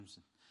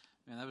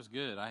Man, that was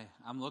good.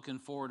 I'm looking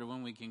forward to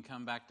when we can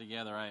come back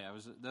together.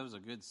 That was a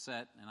good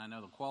set, and I know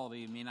the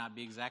quality may not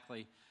be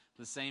exactly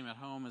the same at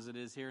home as it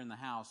is here in the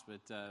house, but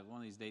one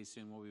of these days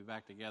soon we'll be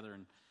back together,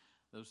 and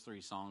those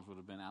 3 songs would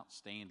have been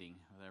outstanding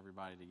with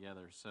everybody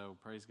together. So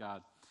praise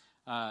God.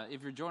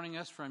 If you're joining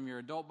us from your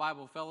Adult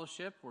Bible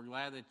Fellowship, we're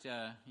glad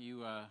that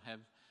you have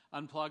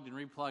unplugged and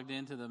replugged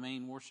into the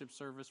main worship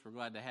service. We're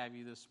glad to have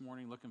you this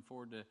morning. Looking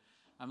forward to.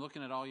 I'm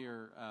looking at all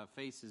your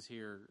faces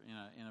here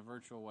in a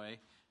virtual way.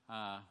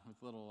 With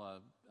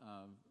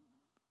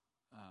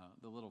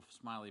the little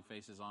smiley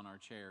faces on our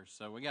chairs.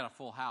 So we got a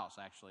full house,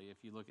 actually, if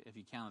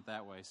you count it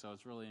that way. So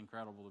it's really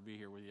incredible to be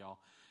here with y'all.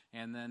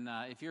 And then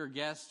if you're a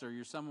guest or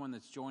you're someone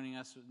that's joining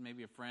us,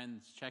 maybe a friend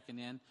that's checking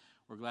in,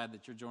 we're glad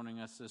that you're joining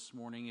us this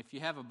morning. If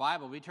you have a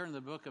Bible, we turn to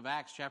the book of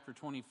Acts, chapter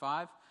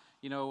 25.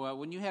 You know,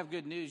 when you have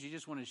good news, you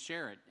just want to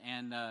share it.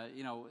 And,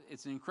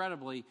 it's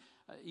incredibly...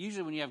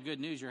 usually when you have good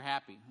news, you're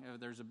happy.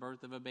 There's a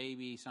birth of a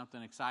baby,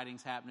 something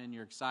exciting's happening,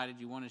 you're excited,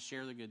 you want to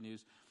share the good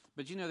news.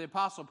 But you know, the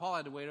Apostle Paul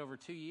had to wait over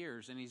 2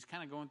 years, and he's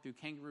kind of going through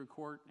kangaroo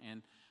court,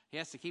 and he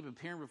has to keep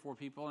appearing before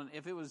people. And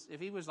if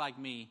he was like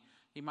me,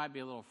 he might be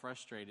a little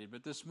frustrated.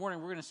 But this morning,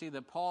 we're going to see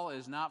that Paul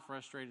is not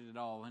frustrated at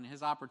all, and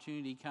his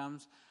opportunity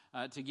comes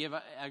to give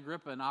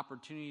Agrippa an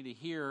opportunity to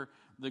hear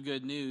the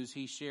good news.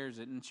 He shares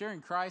it. And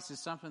sharing Christ is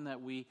something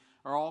that we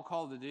are all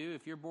called to do.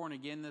 If you're born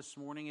again this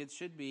morning, it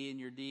should be in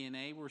your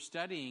DNA. We're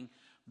studying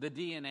the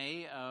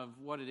DNA of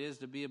what it is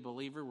to be a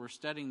believer. We're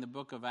studying the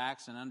book of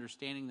Acts and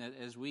understanding that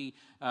as we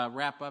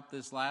wrap up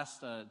this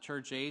last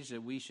church age,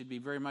 that we should be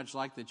very much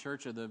like the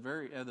church of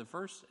the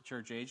first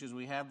church age, as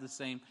we have the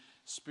same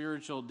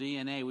spiritual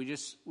DNA. We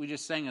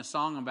just sang a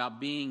song about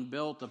being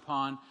built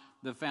upon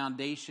the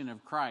foundation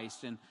of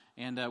Christ,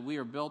 and we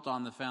are built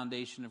on the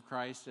foundation of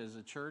Christ as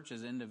a church,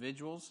 as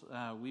individuals.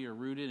 We are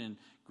rooted and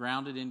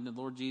grounded in the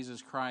Lord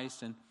Jesus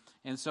Christ,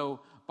 and so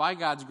by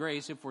God's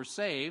grace, if we're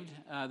saved,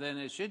 then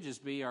it should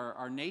just be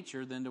our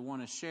nature then to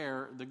want to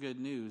share the good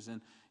news.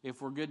 And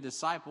if we're good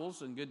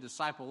disciples and good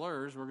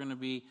disciplers, we're going to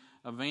be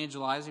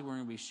evangelizing, we're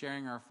going to be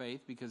sharing our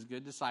faith, because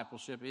good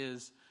discipleship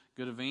is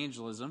good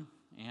evangelism,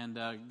 and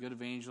good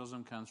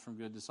evangelism comes from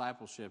good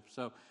discipleship.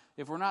 So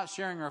if we're not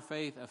sharing our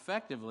faith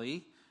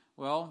effectively,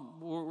 well,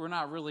 we're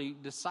not really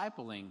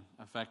discipling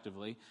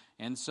effectively.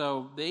 And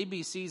so the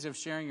ABCs of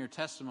sharing your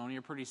testimony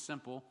are pretty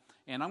simple.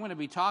 And I'm going to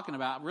be talking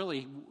about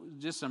really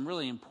just some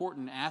really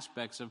important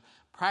aspects of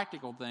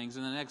practical things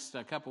in the next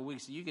couple of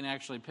weeks that you can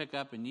actually pick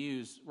up and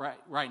use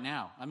right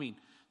now. I mean,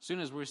 as soon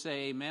as we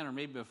say amen, or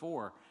maybe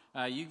before,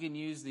 you can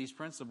use these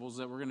principles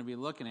that we're going to be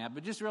looking at.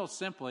 But just real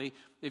simply,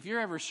 if you're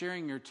ever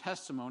sharing your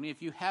testimony,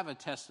 if you have a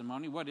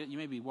testimony, you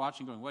may be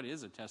watching going, what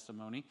is a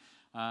testimony?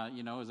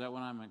 Is that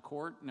when I'm in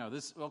court? No,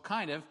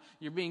 kind of.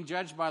 You're being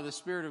judged by the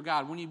Spirit of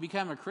God. When you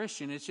become a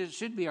Christian, it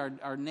should be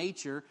our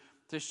nature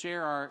to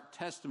share our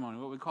testimony.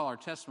 What we call our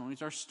testimony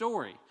is our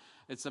story.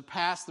 It's the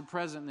past, the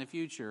present, and the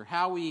future.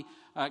 How we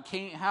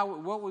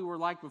what we were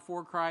like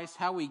before Christ,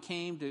 how we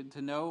came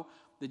to know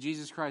that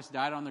Jesus Christ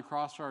died on the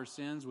cross for our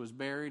sins, was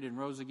buried, and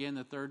rose again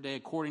the third day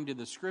according to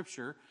the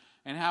Scripture,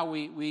 and how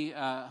we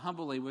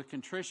humbly, with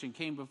contrition,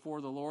 came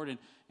before the Lord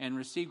and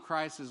received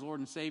Christ as Lord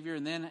and Savior,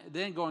 and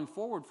then going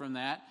forward from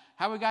that,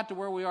 how we got to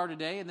where we are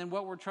today, and then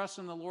what we're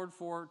trusting the Lord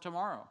for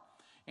tomorrow.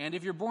 And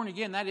if you're born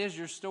again, that is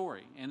your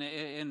story, and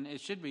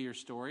it should be your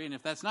story. And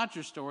if that's not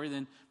your story,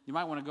 then you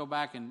might want to go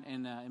back and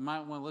you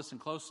might want to listen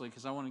closely,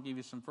 because I want to give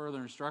you some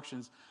further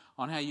instructions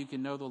on how you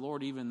can know the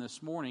Lord even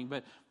this morning.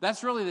 But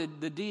that's really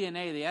the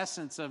DNA, the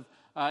essence of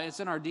it's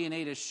in our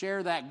DNA to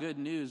share that good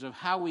news of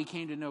how we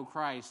came to know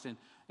Christ.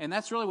 And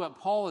that's really what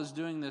Paul is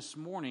doing this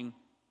morning,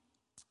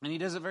 and he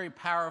does it very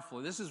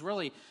powerfully. This is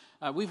really,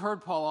 we've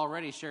heard Paul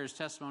already share his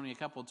testimony a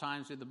couple of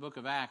times through the book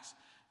of Acts.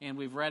 And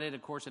we've read it,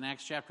 of course, in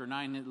Acts chapter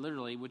 9,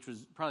 literally, which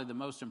was probably the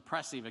most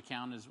impressive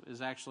account,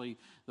 is actually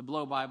the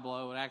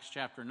blow-by-blow at Acts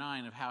chapter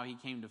 9 of how he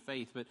came to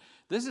faith. But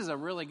this is a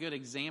really good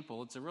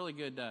example. It's a really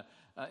good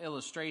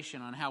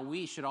illustration on how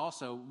we should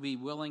also be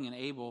willing and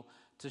able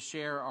to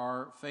share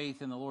our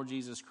faith in the Lord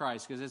Jesus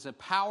Christ, because it's a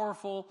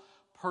powerful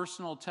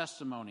personal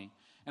testimony.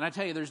 And I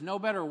tell you, there's no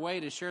better way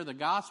to share the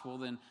gospel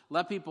than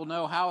let people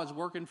know how it's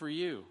working for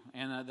you.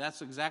 And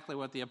that's exactly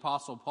what the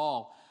Apostle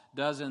Paul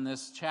does in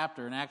this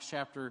chapter, in Acts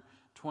chapter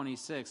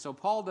 26. So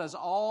Paul does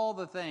all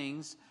the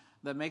things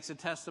that makes a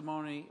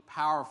testimony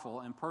powerful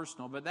and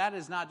personal, but that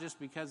is not just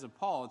because of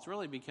Paul. It's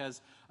really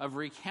because of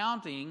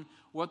recounting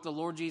what the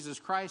Lord Jesus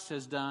Christ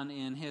has done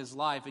in his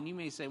life. And you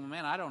may say, well,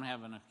 man, I don't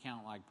have an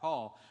account like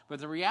Paul. But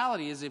the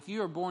reality is, if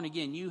you are born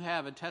again, you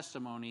have a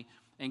testimony,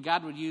 and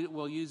God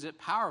will use it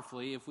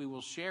powerfully if we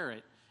will share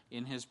it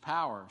in his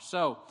power.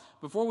 So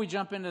before we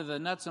jump into the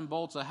nuts and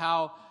bolts of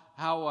how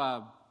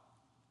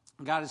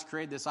God has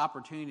created this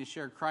opportunity to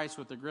share Christ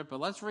with Agrippa,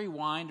 let's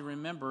rewind and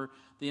remember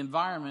the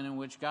environment in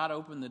which God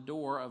opened the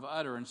door of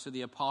utterance to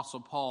the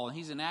Apostle Paul. And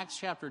he's in Acts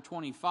chapter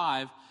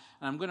 25,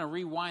 and I'm going to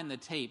rewind the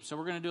tape. So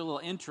we're going to do a little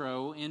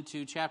intro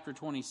into chapter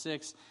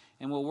 26,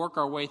 and we'll work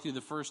our way through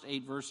the first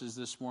 8 verses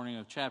this morning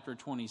of chapter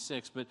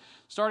 26. But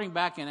starting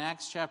back in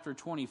Acts chapter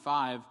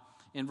 25,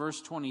 in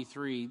verse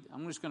 23.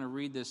 I'm just going to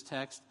read this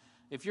text.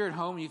 If you're at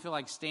home and you feel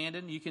like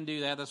standing, you can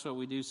do that. That's what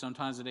we do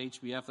sometimes at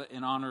HBF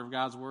in honor of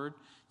God's Word.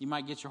 You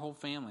might get your whole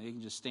family. You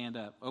can just stand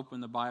up, open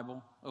the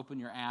Bible, open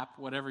your app,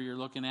 whatever you're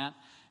looking at.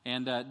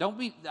 And don't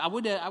be. I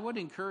would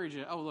encourage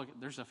you. Oh, look,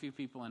 there's a few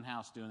people in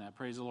house doing that.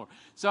 Praise the Lord.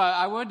 So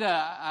I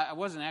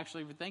wasn't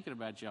actually even thinking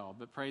about y'all,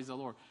 but praise the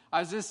Lord. I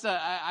was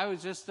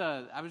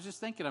just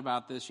thinking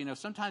about this. You know,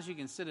 sometimes you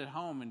can sit at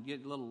home and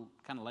get a little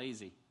kind of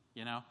lazy.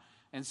 You know,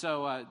 and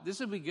so this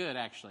would be good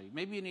actually.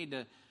 Maybe you need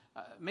to.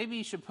 Maybe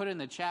you should put in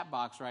the chat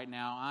box right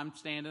now, I'm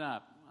standing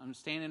up. I'm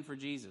standing for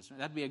Jesus.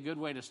 That'd be a good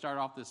way to start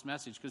off this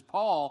message because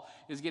Paul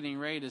is getting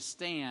ready to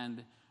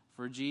stand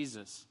for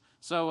Jesus.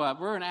 So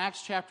we're in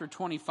Acts chapter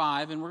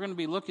 25, and we're going to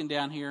be looking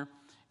down here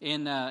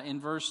in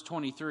verse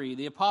 23.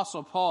 The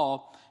Apostle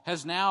Paul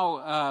has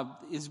now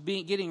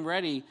getting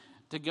ready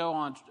to go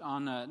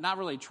on not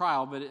really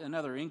trial, but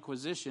another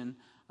inquisition.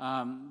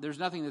 There's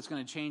nothing that's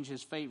going to change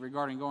his fate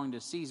regarding going to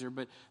Caesar,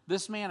 but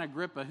this man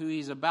Agrippa, who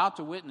he's about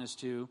to witness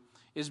to,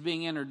 is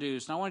being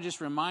introduced. And I want to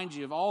just remind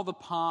you of all the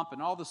pomp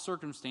and all the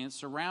circumstance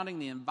surrounding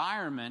the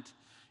environment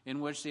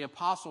in which the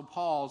Apostle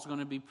Paul is going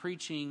to be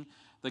preaching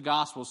the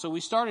gospel. So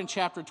we start in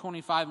chapter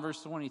 25,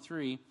 verse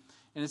 23,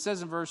 and it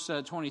says in verse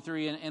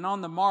 23, and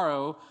on the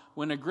morrow,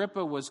 when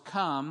Agrippa was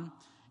come,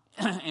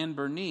 and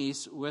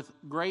Bernice, with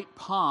great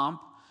pomp,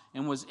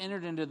 and was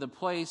entered into the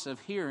place of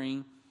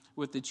hearing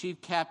with the chief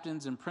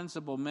captains and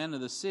principal men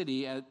of the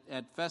city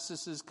at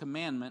Festus's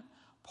commandment,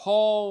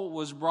 Paul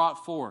was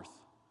brought forth.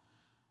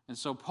 And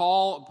so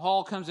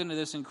Paul comes into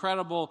this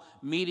incredible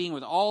meeting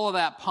with all of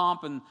that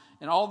pomp and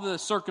all the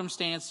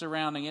circumstance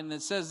surrounding it. And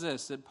it says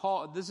this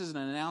is an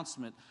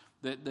announcement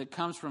that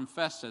comes from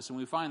Festus. And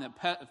we find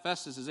that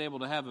Festus is able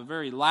to have a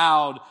very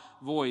loud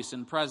voice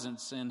and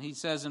presence. And he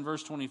says in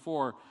verse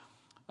 24,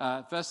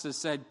 Festus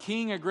said,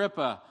 King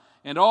Agrippa,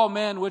 and all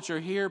men which are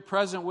here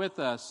present with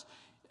us,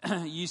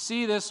 you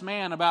see this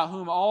man about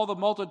whom all the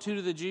multitude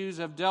of the Jews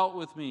have dealt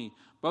with me,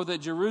 both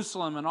at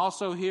Jerusalem and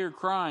also here,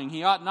 crying,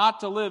 he ought not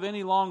to live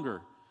any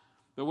longer.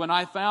 But when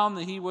I found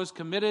that he was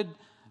committed,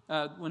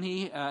 when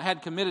he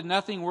had committed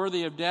nothing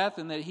worthy of death,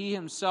 and that he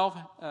himself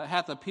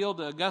hath appealed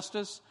to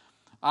Augustus,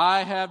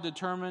 I have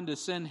determined to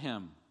send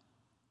him,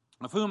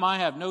 of whom I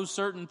have no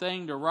certain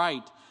thing to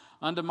write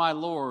unto my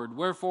Lord.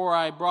 Wherefore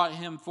I brought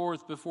him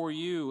forth before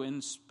you,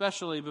 and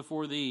specially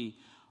before thee,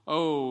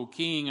 O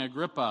King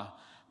Agrippa,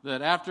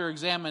 that after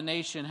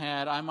examination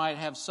had, I might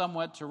have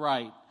somewhat to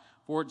write.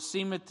 For it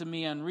seemeth to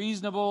me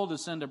unreasonable to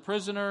send a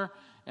prisoner,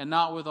 and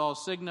not withal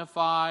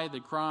signify the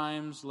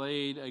crimes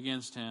laid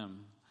against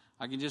him.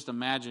 I can just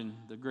imagine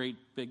the great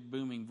big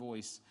booming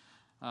voice,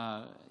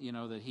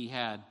 that he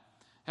had.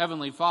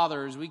 Heavenly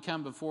Father, as we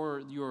come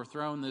before your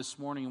throne this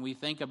morning and we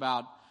think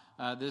about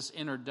this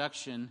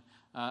introduction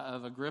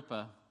of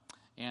Agrippa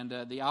and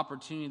the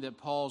opportunity that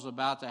Paul's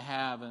about to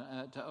have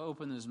to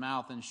open his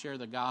mouth and share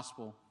the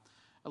gospel,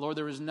 Lord,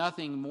 there was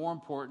nothing more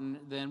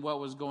important than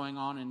what was going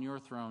on in your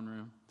throne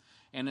room.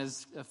 And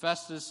as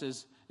Festus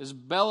is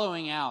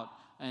bellowing out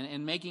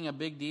and making a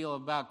big deal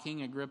about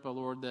King Agrippa,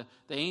 Lord, the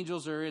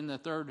angels are in the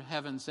third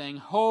heaven saying,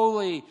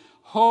 Holy,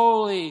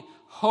 holy,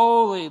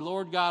 holy,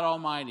 Lord God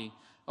Almighty.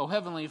 Oh,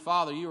 Heavenly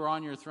Father, you are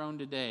on your throne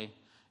today.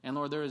 And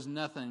Lord, there is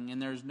nothing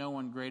and there is no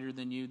one greater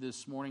than you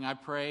this morning. I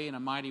pray in a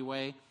mighty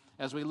way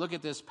as we look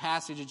at this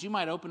passage that you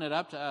might open it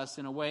up to us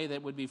in a way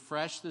that would be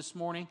fresh this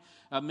morning.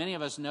 Many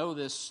of us know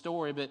this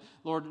story, but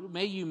Lord,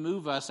 may you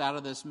move us out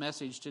of this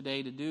message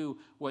today to do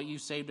what you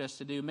saved us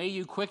to do. May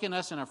you quicken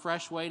us in a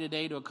fresh way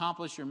today to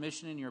accomplish your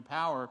mission and your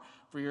power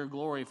for your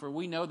glory. For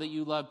we know that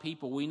you love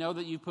people. We know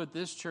that you put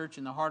this church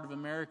in the heart of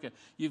America.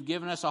 You've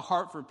given us a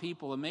heart for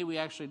people, and may we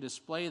actually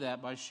display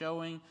that by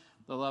showing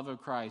the love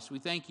of Christ. We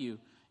thank you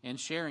and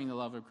sharing the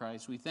love of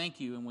Christ. We thank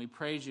you and we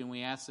praise you and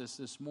we ask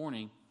this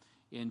morning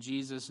in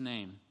Jesus'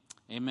 name.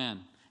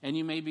 Amen. And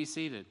you may be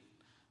seated.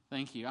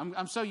 Thank you.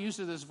 I'm so used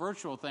to this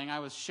virtual thing. I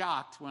was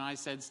shocked when I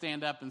said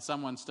stand up and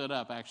someone stood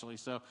up, actually.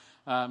 So,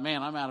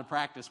 man, I'm out of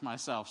practice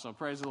myself. So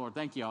praise the Lord.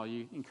 Thank you all.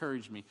 You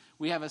encouraged me.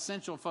 We have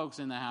essential folks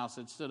in the house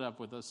that stood up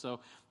with us. So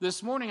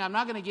this morning, I'm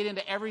not going to get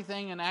into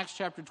everything in Acts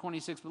chapter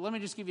 26, but let me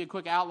just give you a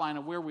quick outline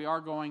of where we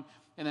are going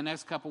in the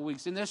next couple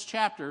weeks. In this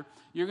chapter,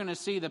 you're going to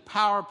see the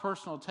power of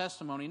personal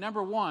testimony.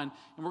 Number one,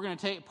 and we're going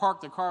to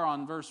park the car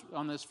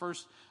on this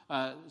first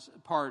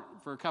part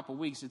for a couple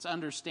weeks. It's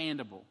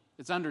understandable.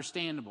 It's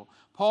understandable.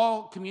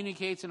 Paul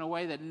communicates in a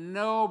way that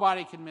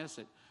nobody can miss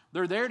it.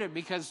 They're there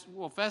because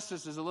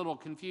Festus is a little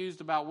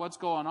confused about what's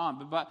going on.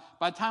 But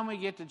by the time we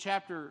get to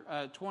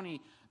chapter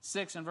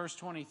 26 and verse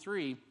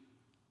 23,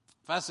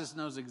 Festus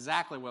knows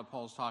exactly what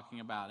Paul's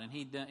talking about, and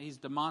he's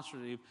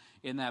demonstrative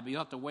in that. But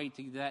you'll have to wait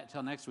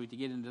till next week to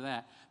get into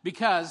that,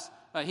 because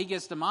he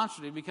gets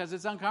demonstrative because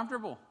it's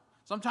uncomfortable.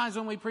 Sometimes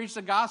when we preach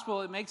the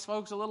gospel, it makes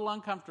folks a little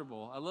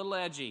uncomfortable, a little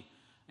edgy,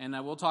 and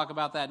we'll talk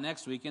about that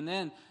next week. And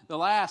then the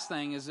last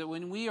thing is that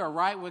when we are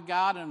right with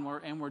God and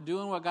we're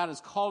doing what God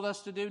has called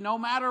us to do, no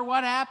matter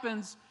what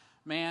happens,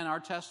 man, our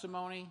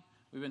testimony,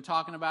 we've been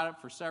talking about it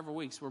for several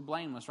weeks. We're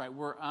blameless, right?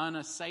 We're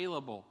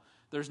unassailable.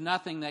 There's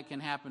nothing that can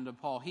happen to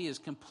Paul. He is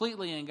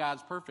completely in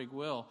God's perfect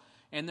will,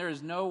 and there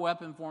is no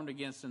weapon formed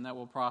against him that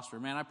will prosper.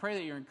 Man, I pray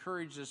that you're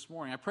encouraged this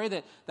morning. I pray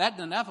that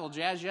enough will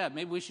jazz you up.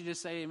 Maybe we should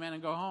just say amen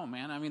and go home,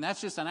 man. I mean,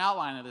 that's just an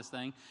outline of this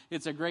thing.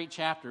 It's a great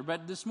chapter.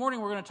 But this morning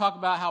we're going to talk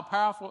about how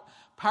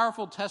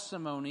powerful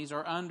testimonies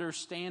are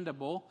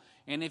understandable.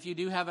 And if you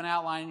do have an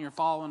outline and you're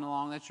following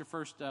along, that's your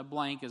first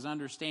blank is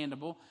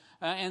understandable.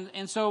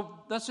 And so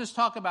let's just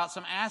talk about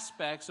some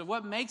aspects of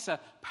what makes a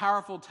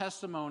powerful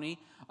testimony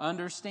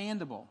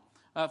understandable.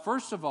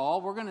 First of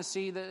all, we're going to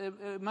see that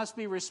it must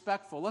be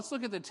respectful. Let's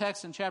look at the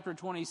text in chapter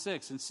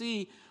 26 and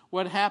see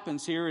what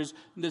happens here is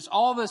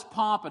all this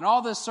pomp and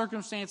all this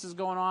circumstances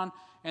going on,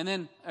 and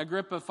then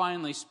Agrippa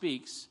finally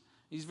speaks.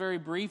 He's very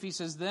brief. He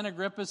says, "Then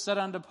Agrippa said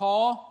unto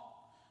Paul,"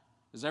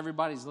 as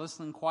everybody's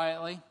listening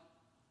quietly,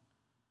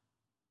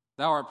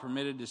 "Thou art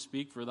permitted to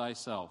speak for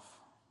thyself."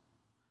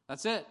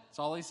 That's it. That's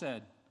all he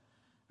said.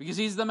 Because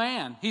he's the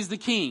man. He's the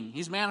king.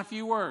 He's man of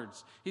few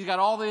words. He's got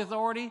all the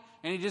authority,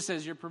 and he just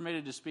says, you're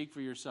permitted to speak for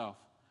yourself.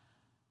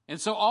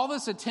 And so all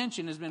this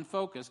attention has been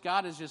focused.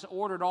 God has just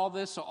ordered all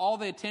this, so all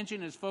the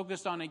attention is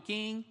focused on a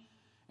king,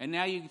 and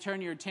now you can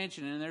turn your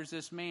attention, and there's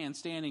this man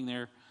standing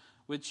there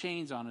with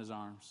chains on his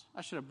arms.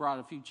 I should have brought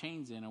a few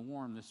chains in and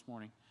worn them this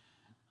morning.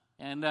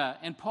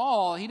 And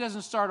Paul, he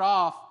doesn't start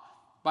off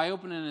by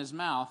opening his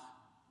mouth.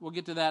 We'll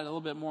get to that a little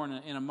bit more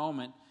in a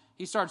moment.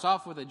 He starts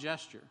off with a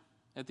gesture.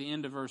 At the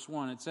end of verse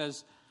 1, it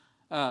says,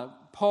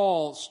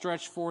 Paul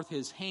stretched forth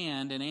his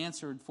hand and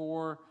answered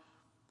for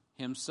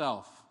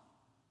himself.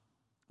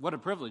 What a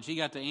privilege. He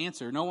got to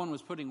answer. No one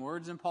was putting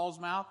words in Paul's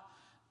mouth.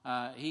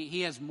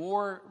 He has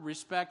more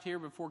respect here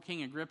before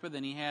King Agrippa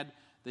than he had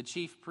the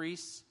chief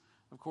priests.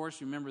 Of course,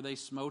 remember they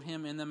smote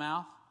him in the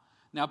mouth.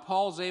 Now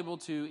Paul's able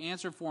to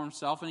answer for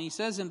himself, and he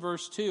says in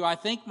verse 2, I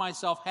think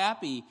myself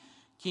happy,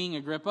 King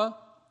Agrippa.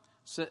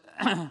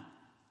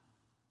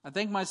 I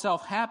think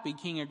myself happy,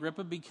 King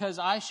Agrippa, because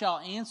I shall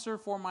answer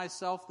for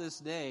myself this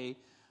day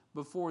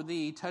before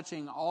thee,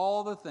 touching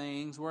all the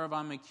things whereof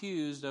I'm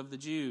accused of the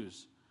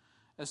Jews,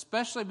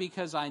 especially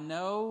because I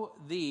know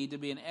thee to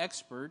be an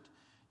expert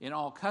in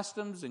all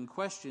customs and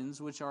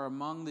questions which are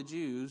among the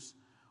Jews,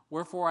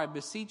 wherefore I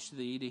beseech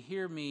thee to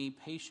hear me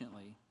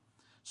patiently.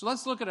 So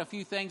let's look at a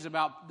few things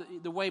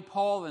about the way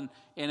Paul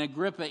and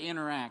Agrippa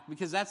interact,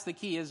 because that's the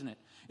key, isn't it?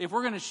 If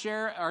we're going to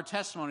share our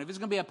testimony, if it's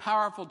going to be a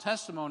powerful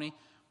testimony,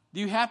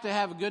 you have to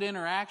have a good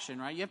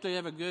interaction, right? You have to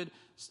have a good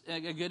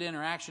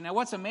interaction. Now,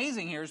 what's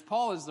amazing here is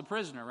Paul is the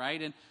prisoner,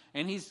 right?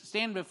 And he's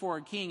standing before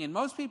a king. And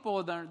most people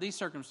in these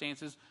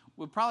circumstances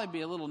would probably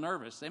be a little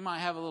nervous. They might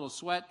have a little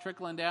sweat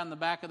trickling down the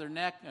back of their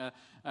neck, the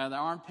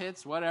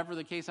armpits, whatever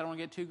the case. I don't want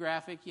to get too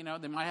graphic. You know,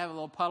 they might have a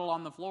little puddle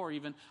on the floor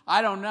even.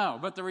 I don't know.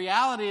 But the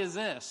reality is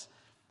this.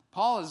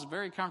 Paul is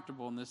very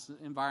comfortable in this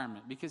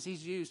environment because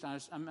he's used, I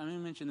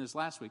mentioned this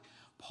last week,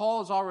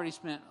 Paul has already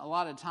spent a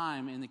lot of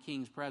time in the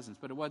king's presence,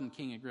 but it wasn't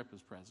King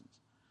Agrippa's presence.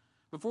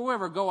 Before we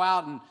ever go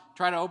out and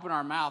try to open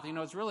our mouth, you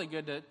know, it's really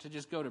good to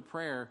just go to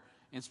prayer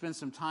and spend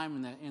some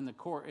time in the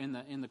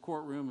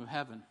courtroom of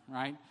heaven,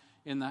 right?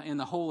 In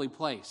the holy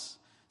place.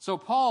 So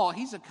Paul,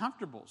 he's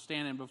comfortable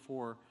standing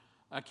before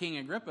King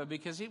Agrippa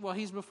because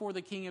he's before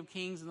the King of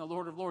Kings and the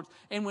Lord of Lords.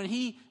 And when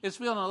he is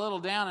feeling a little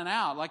down and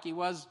out, like he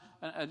was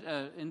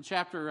in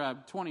chapter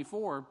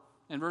 24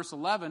 and verse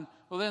 11,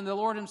 well, then the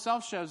Lord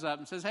himself shows up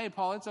and says, hey,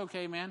 Paul, it's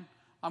okay, man.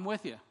 I'm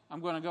with you.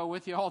 I'm going to go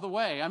with you all the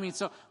way. I mean,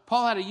 so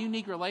Paul had a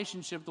unique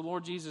relationship with the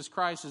Lord Jesus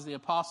Christ as the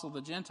apostle of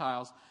the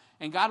Gentiles,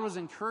 and God was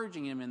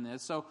encouraging him in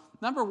this. So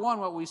number one,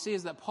 what we see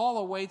is that Paul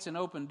awaits an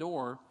open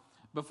door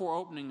before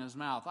opening his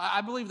mouth.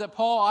 I believe that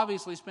Paul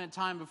obviously spent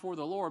time before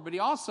the Lord, but he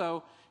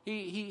also,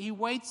 he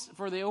waits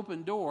for the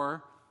open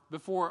door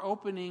before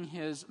opening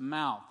his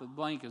mouth. The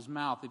blank is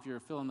mouth if you're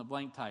fill in the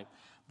blank type.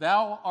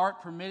 Thou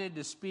art permitted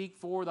to speak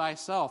for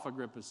thyself,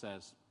 Agrippa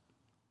says.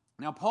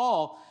 Now,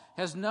 Paul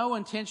has no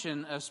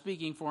intention of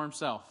speaking for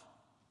himself.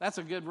 That's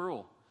a good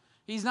rule.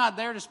 He's not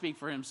there to speak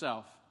for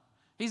himself.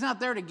 He's not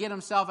there to get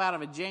himself out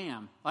of a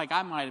jam. Like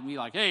I might be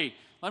like, hey,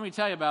 let me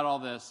tell you about all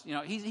this. You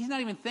know, he's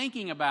not even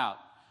thinking about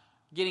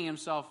getting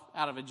himself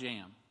out of a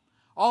jam.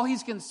 All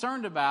he's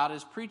concerned about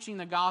is preaching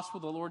the gospel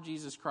of the Lord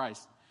Jesus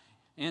Christ.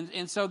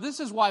 And so this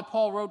is why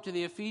Paul wrote to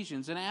the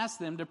Ephesians and asked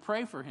them to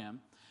pray for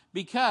him.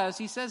 Because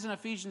he says in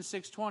Ephesians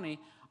 6:20,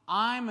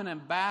 I'm an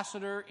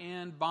ambassador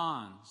in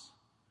bonds.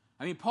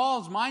 I mean,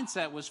 Paul's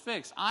mindset was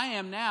fixed. I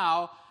am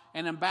now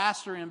an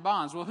ambassador in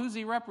bonds. Well, who's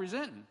he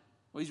representing?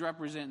 Well, he's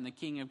representing the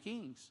King of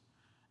Kings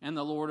and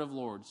the Lord of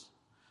Lords.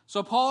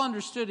 So Paul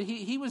understood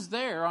he was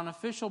there on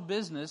official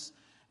business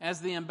as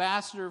the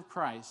ambassador of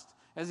Christ,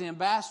 as the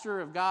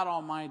ambassador of God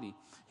Almighty.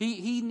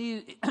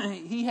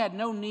 He had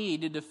no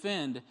need to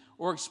defend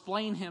or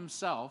explain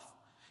himself.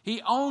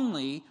 He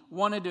only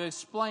wanted to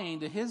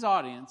explain to his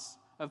audience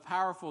of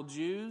powerful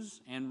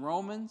Jews and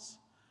Romans,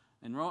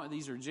 and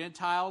these are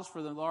Gentiles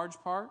for the large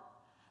part,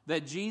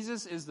 that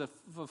Jesus is the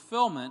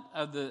fulfillment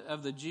of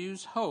the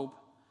Jews' hope.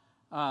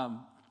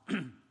 Well,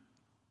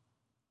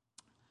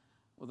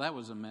 that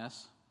was a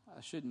mess. I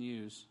shouldn't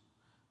use.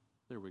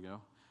 There we go.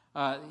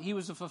 He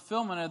was the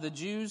fulfillment of the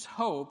Jews'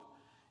 hope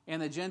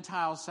and the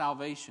Gentiles'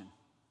 salvation.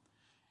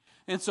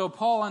 And so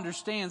Paul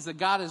understands that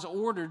God has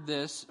ordered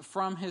this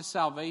from his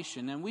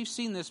salvation. And we've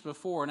seen this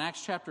before in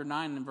Acts chapter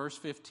 9 and verse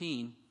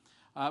 15,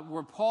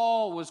 where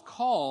Paul was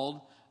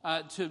called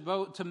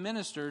to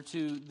minister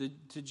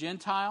to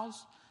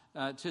Gentiles,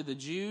 to the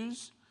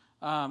Jews,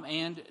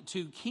 and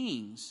to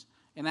kings.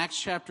 In Acts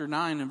chapter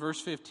 9 and verse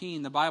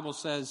 15, the Bible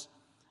says,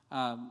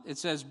 it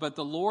says, "But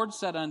the Lord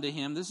said unto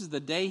him," this is the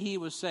day he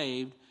was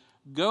saved,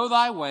 "Go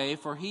thy way,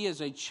 for he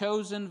is a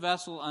chosen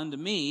vessel unto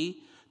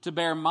me, to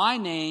bear my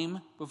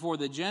name before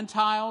the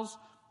Gentiles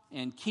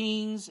and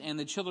kings and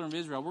the children of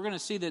Israel." We're going to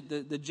see that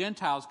the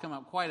Gentiles come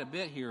up quite a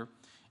bit here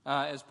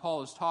as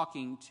Paul is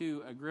talking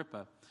to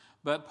Agrippa.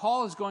 But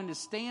Paul is going to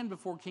stand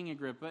before King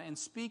Agrippa and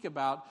speak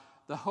about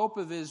the hope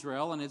of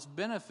Israel and its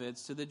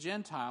benefits to the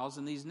Gentiles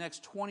in these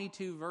next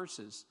 22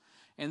 verses.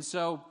 And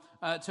so,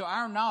 to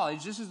our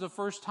knowledge, this is the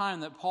first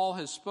time that Paul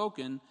has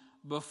spoken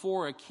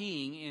before a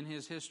king in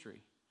his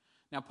history.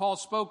 Now,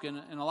 Paul's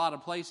spoken in a lot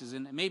of places,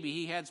 and maybe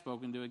he had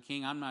spoken to a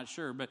king, I'm not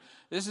sure. But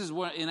this is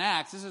what, in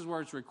Acts, this is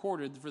where it's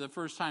recorded for the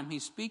first time.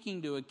 He's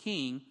speaking to a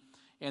king,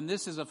 and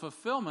this is a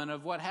fulfillment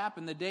of what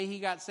happened the day he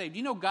got saved.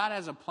 You know God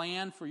has a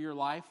plan for your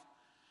life?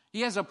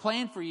 He has a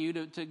plan for you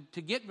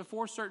to get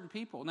before certain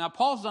people. Now,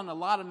 Paul's done a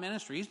lot of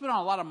ministry. He's been on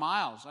a lot of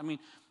miles. I mean,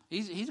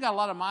 he's got a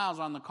lot of miles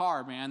on the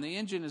car, man. The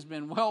engine has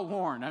been well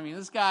worn. I mean,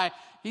 this guy,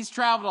 he's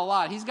traveled a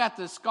lot. He's got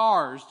the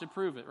scars to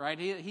prove it, right?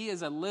 He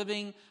is a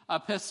living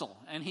epistle,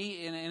 and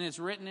it's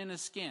written in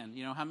his skin.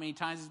 You know, how many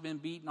times he's been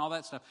beaten, all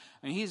that stuff.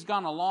 I mean, he's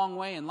gone a long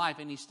way in life,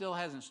 and he still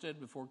hasn't stood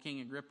before King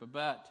Agrippa.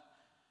 But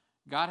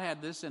God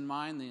had this in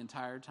mind the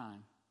entire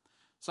time.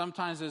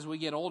 Sometimes as we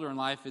get older in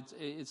life,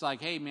 it's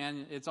like, hey,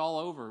 man, it's all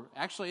over.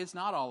 Actually, it's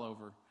not all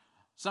over.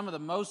 Some of the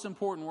most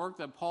important work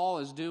that Paul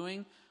is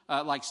doing,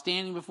 like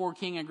standing before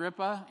King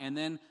Agrippa and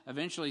then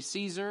eventually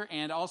Caesar,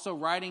 and also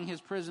writing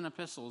his prison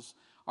epistles,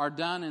 are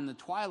done in the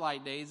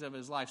twilight days of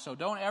his life. So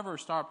don't ever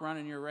stop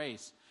running your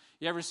race.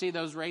 You ever see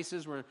those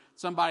races where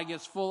somebody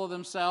gets full of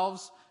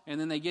themselves and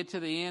then they get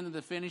to the end of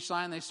the finish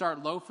line, they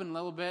start loafing a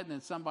little bit, and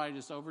then somebody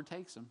just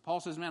overtakes them?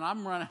 Paul says, man,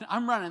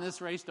 I'm running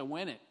this race to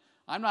win it.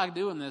 I'm not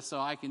doing this so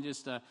I can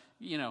just,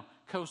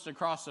 coast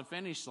across the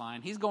finish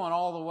line. He's going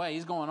all the way.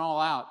 He's going all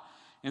out.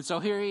 And so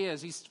here he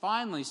is. He's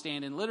finally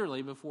standing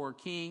literally before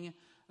King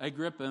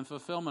Agrippa in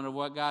fulfillment of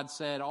what God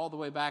said all the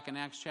way back in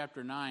Acts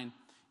chapter 9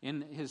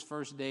 in his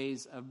first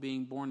days of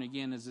being born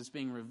again, as it's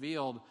being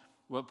revealed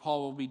what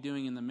Paul will be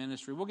doing in the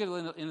ministry. We'll get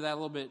into that a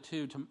little bit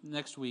too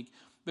next week.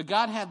 But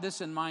God had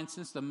this in mind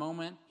since the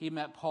moment he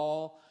met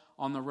Paul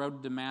on the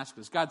road to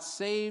Damascus. God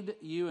saved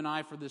you and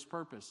I for this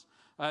purpose.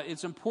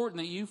 It's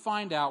important that you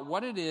find out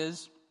what it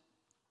is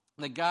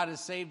that God has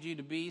saved you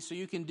to be, so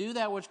you can do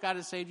that which God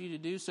has saved you to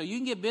do, so you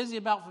can get busy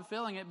about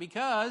fulfilling it,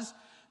 because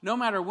no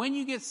matter when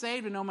you get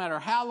saved and no matter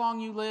how long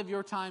you live,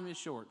 your time is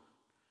short.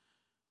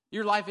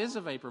 Your life is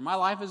a vapor. My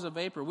life is a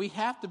vapor. We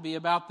have to be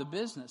about the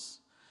business.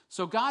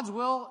 So God's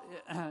will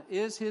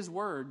is his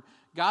word.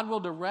 God will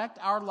direct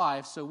our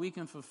life so we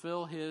can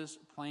fulfill his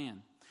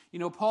plan. You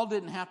know, Paul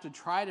didn't have to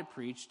try to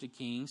preach to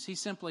kings. He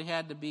simply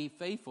had to be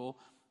faithful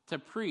to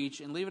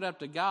preach and leave it up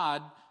to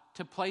God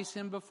to place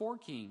him before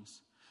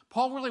kings.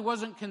 Paul really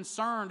wasn't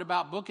concerned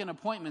about booking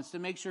appointments to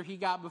make sure he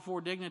got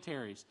before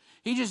dignitaries.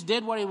 He just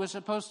did what he was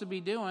supposed to be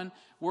doing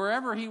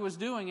wherever he was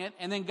doing it,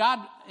 and then God,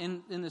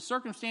 in the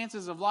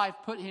circumstances of life,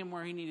 put him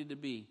where he needed to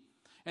be.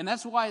 And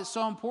that's why it's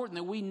so important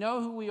that we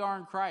know who we are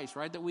in Christ,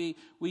 right? That we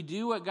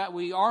do what God,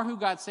 we are who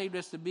God saved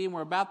us to be, and we're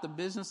about the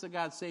business that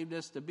God saved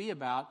us to be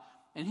about,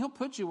 and he'll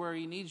put you where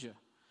he needs you.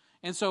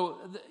 And so,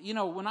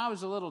 when I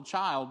was a little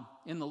child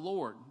in the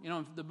Lord,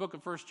 in the book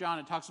of 1 John,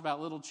 it talks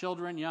about little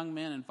children, young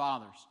men, and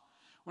fathers.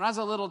 When I was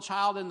a little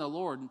child in the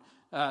Lord,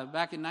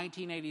 back in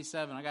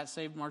 1987, I got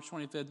saved March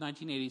 25th,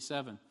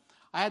 1987.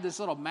 I had this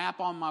little map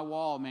on my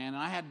wall, man,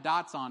 and I had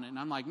dots on it. And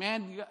I'm like,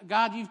 man,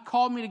 God, you've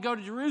called me to go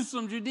to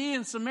Jerusalem, Judea,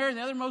 and Samaria, and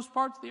the othermost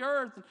parts of the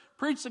earth, and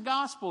preach the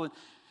gospel.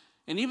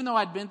 And even though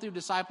I'd been through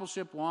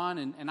Discipleship 1,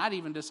 and I'd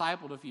even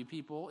discipled a few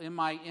people, in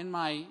my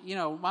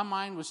my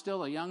mind was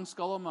still a young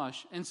skull of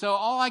mush. And so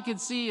all I could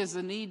see is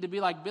the need to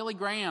be like Billy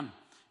Graham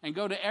and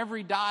go to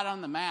every dot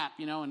on the map,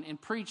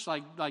 and preach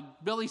like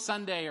Billy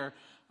Sunday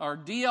or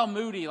D.L.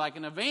 Moody, like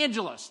an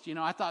evangelist.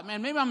 I thought,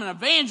 man, maybe I'm an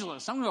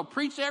evangelist. I'm going to go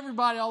preach to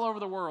everybody all over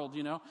the world,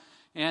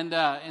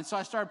 And so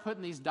I started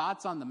putting these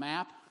dots on the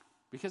map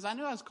because I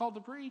knew I was called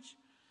to preach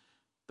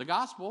the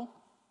gospel.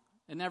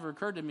 It never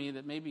occurred to me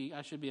that maybe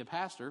I should be a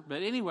pastor.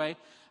 But anyway,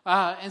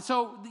 and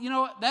so,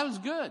 that was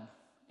good.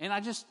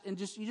 And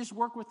you just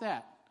work with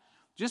that.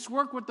 Just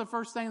work with the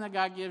first thing that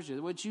God gives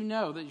you, which you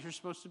know that you're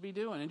supposed to be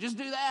doing. And just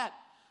do that.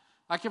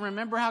 I can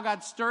remember how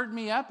God stirred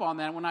me up on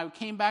that when I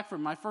came back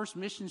from my first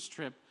missions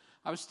trip.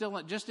 I was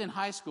still just in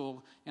high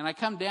school, and I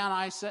come down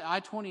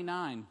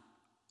I-29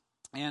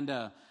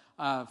 and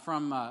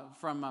from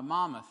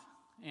Monmouth.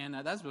 And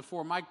that's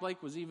before Mike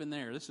Blake was even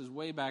there. This is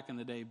way back in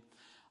the day.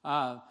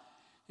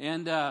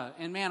 And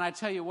man, I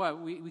tell you what,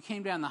 we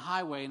came down the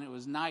highway and it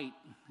was night,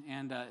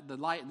 and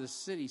the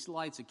city's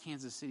lights of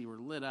Kansas City were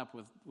lit up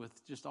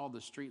with just all the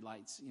street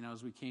lights,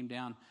 as we came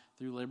down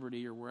through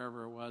Liberty or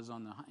wherever it was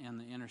on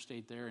the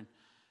interstate there. And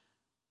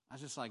I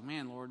was just like,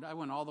 man, Lord, I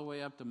went all the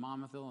way up to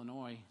Monmouth,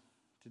 Illinois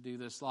to do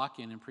this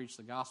lock-in and preach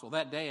the gospel.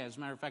 That day, as a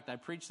matter of fact, I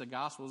preached the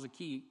gospel. It was a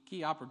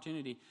key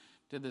opportunity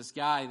to this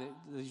guy,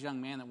 this young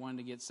man that wanted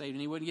to get saved,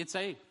 and he wouldn't get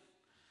saved.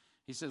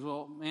 He says,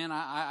 well, man,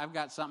 I've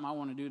got something I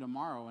want to do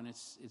tomorrow, and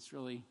it's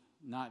really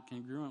not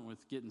congruent with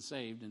getting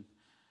saved, and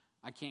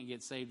I can't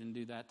get saved and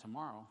do that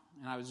tomorrow.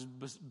 And I was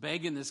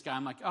begging this guy.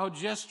 I'm like, oh,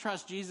 just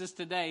trust Jesus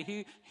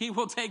today. He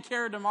will take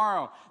care of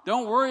tomorrow.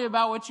 Don't worry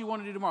about what you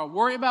want to do tomorrow.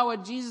 Worry about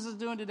what Jesus is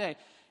doing today.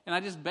 And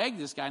I just begged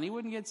this guy, and he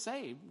wouldn't get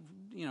saved,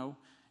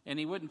 and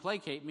he wouldn't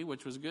placate me,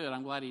 which was good.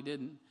 I'm glad he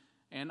didn't.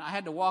 And I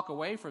had to walk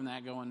away from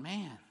that going,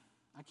 man,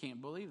 I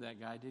can't believe that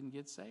guy didn't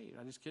get saved.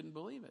 I just couldn't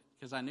believe it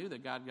because I knew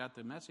that God got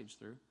the message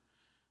through.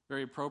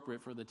 Very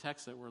appropriate for the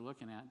text that we're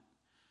looking at.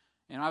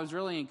 And I was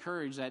really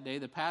encouraged that day.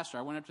 The pastor,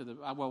 I went up to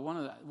one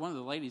of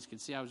the ladies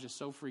could see I was just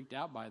so freaked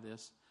out by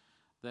this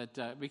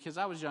that because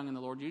I was young in the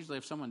Lord, usually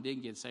if someone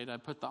didn't get saved,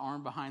 I'd put the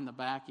arm behind the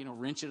back,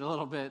 wrench it a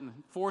little bit and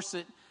force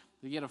it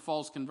to get a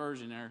false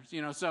conversion there.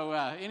 So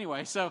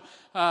anyway, so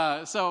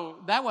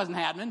that wasn't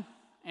happening.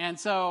 And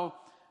so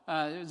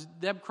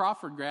Deb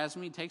Crawford grabs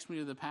me, takes me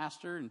to the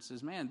pastor, and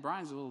says, man,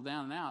 Brian's a little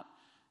down and out.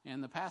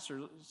 And the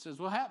pastor says,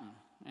 what happened?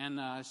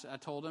 And I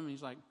told him,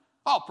 he's like,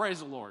 oh, praise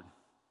the Lord.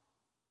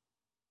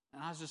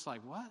 And I was just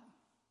like, what?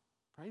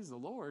 Praise the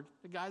Lord?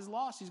 The guy's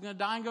lost. He's going to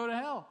die and go to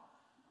hell.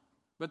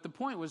 But the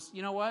point was,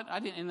 you know what?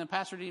 And the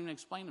pastor didn't even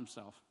explain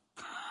himself.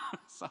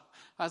 So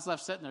I was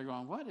left sitting there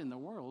going, what in the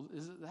world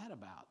is that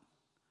about?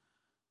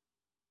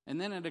 And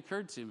then it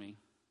occurred to me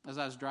as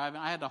I was driving.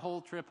 I had the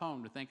whole trip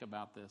home to think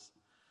about this.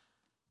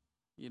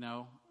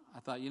 I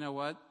thought, you know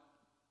what?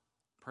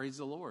 Praise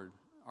the Lord.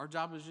 Our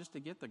job is just to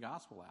get the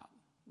gospel out.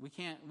 We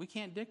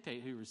can't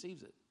dictate who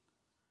receives it.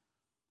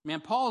 Man,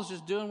 Paul's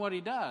just doing what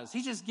he does.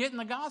 He's just getting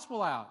the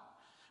gospel out.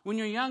 When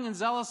you're young and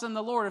zealous in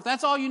the Lord, if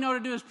that's all you know to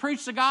do is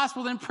preach the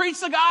gospel, then preach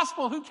the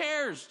gospel. Who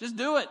cares? Just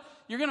do it.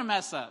 You're going to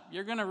mess up.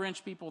 You're going to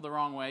wrench people the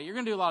wrong way. You're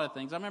going to do a lot of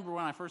things. I remember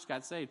when I first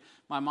got saved,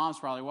 my mom's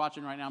probably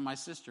watching right now, my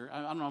sister.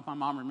 I don't know if my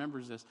mom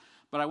remembers this,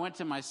 but I don't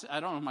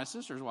know if my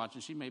sister's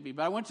watching. She may be.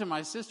 But I went to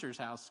my sister's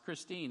house,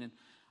 Christine, and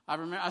I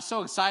was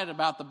so excited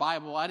about the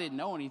Bible. I didn't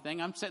know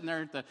anything. I'm sitting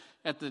there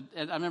I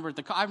remember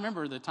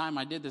the time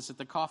I did this at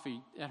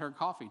her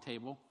coffee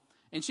table.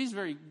 And she's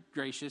very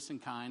gracious and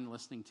kind,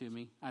 listening to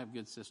me. I have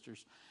good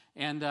sisters.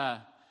 And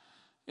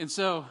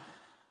so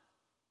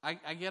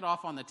I get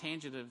off on the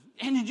tangent of,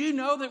 and did you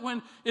know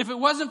that if it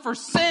wasn't for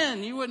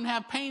sin, you wouldn't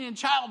have pain in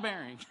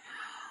childbearing?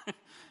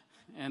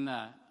 And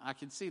I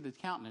could see the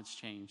countenance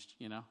changed,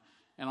 And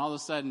all of a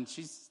sudden,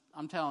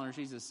 I'm telling her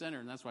she's a sinner,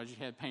 and that's why she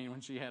had pain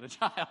when she had a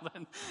child.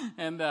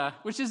 And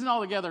which isn't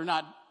altogether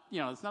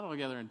it's not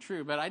altogether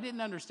untrue, but I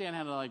didn't understand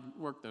how to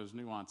work those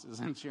nuances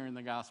in sharing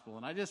the gospel.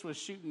 And I just was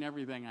shooting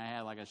everything I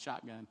had like a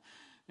shotgun.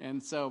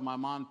 And so my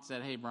mom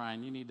said, hey,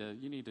 Brian, you need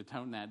to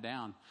tone that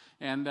down.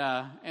 And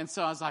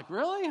so I was like,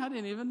 really? I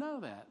didn't even know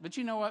that. But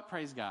you know what?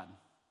 Praise God.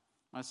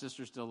 My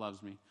sister still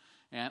loves me.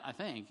 And I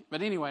think.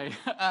 But anyway,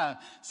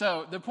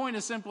 so the point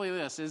is simply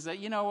this, is that,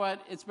 you know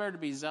what? It's better to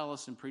be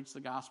zealous and preach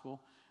the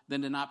gospel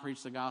than to not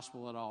preach the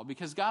gospel at all.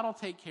 Because God will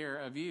take care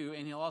of you,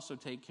 and he'll also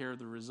take care of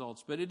the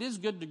results. But it is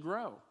good to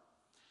grow.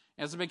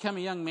 As I become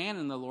a young man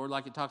in the Lord,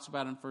 like it talks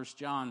about in 1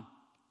 John,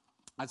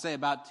 I'd say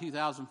about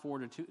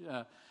 2004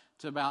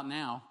 to about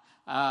now,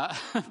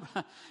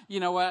 you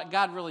know what?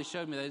 God really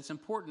showed me that it's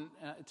important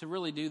to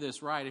really do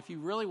this right. If you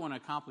really want to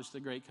accomplish the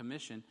Great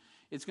Commission,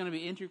 it's going to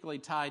be intricately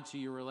tied to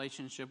your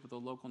relationship with the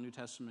local New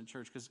Testament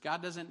church, because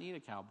God doesn't need a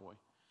cowboy.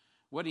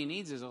 What he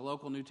needs is a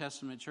local New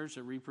Testament church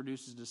that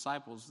reproduces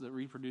disciples, that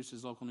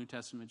reproduces local New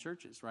Testament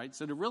churches, right?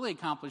 So to really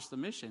accomplish the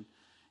mission,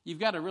 you've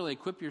got to really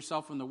equip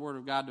yourself in the Word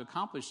of God to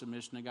accomplish the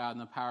mission of God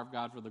and the power of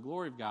God for the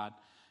glory of God.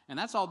 And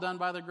that's all done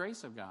by the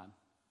grace of God.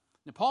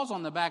 Now, Paul's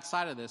on the back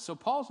side of this. So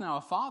Paul's now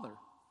a father.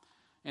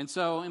 And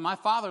so in my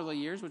fatherly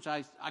years, which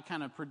I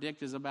kind of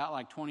predict is about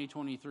like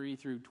 2023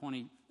 through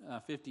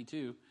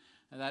 2052,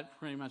 that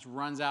pretty much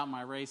runs out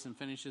my race and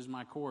finishes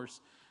my course.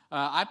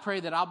 I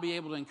pray that I'll be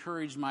able to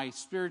encourage my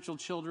spiritual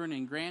children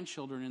and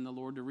grandchildren in the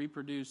Lord to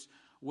reproduce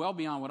well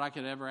beyond what I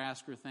could ever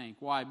ask or think.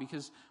 Why?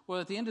 Because, well,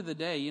 at the end of the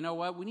day, you know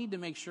what? We need to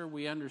make sure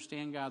we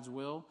understand God's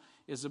will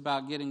is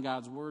about getting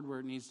God's word where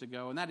it needs to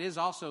go. And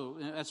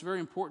that's very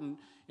important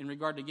in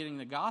regard to getting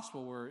the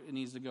gospel where it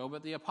needs to go.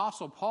 But the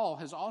Apostle Paul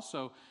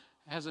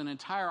has an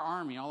entire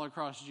army all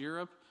across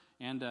Europe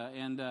and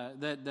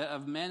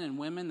of men and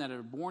women that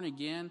are born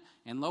again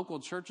and local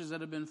churches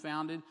that have been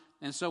founded.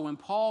 And so when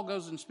Paul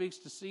goes and speaks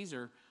to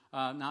Caesar,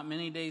 not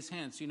many days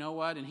hence, you know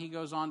what? And he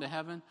goes on to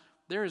heaven,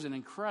 there is an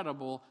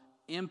incredible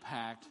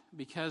impact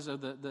because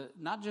of the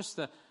not just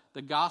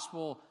the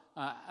gospel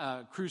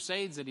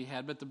crusades that he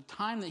had, but the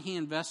time that he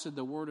invested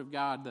the Word of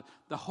God,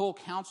 the whole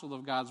counsel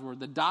of God's Word,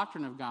 the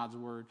doctrine of God's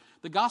Word.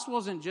 The gospel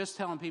isn't just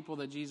telling people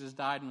that Jesus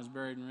died and was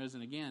buried and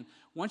risen again.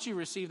 Once you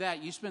receive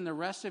that, you spend the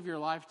rest of your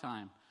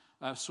lifetime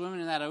swimming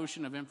in that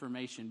ocean of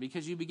information,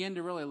 because you begin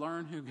to really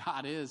learn who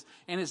God is.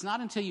 And it's not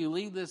until you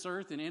leave this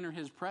earth and enter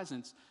his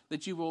presence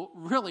that you will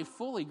really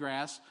fully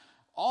grasp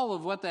all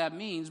of what that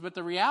means. But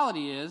the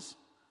reality is,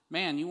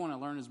 man, you want to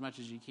learn as much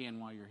as you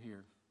can while you're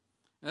here.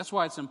 That's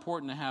why it's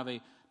important to have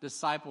a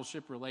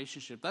discipleship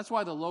relationship. That's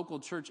why the local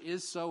church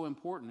is so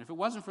important. If it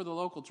wasn't for the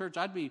local church,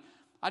 I'd be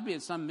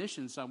at some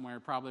mission somewhere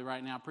probably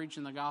right now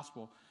preaching the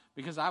gospel,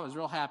 because I was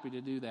real happy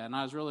to do that, and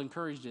I was real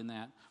encouraged in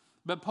that.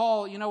 But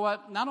Paul, you know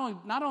what? Not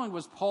only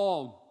was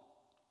Paul,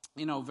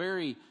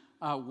 very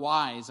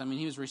wise. I mean,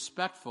 he was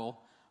respectful.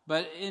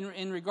 But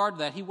in regard to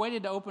that, he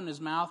waited to open his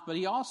mouth, but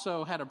he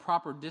also had a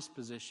proper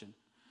disposition.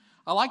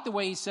 I like the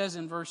way he says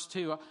in verse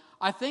 2,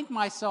 I think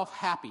myself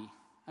happy.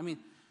 I mean,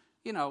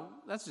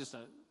 that's just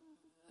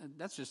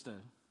a,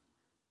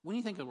 when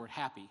you think of the word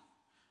happy,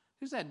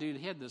 who's that dude?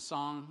 He had the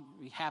song,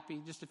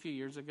 Happy, just a few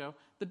years ago.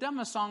 The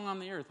dumbest song on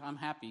the earth, I'm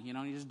happy. He's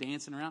just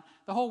dancing around.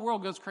 The whole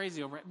world goes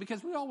crazy over it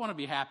because we all want to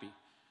be happy,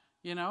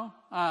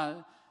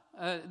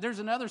 There's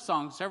another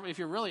song, if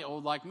you're really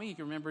old like me, you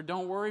can remember,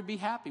 Don't Worry, Be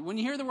Happy. When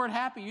you hear the word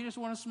happy, you just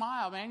want to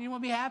smile, man. You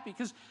want to be happy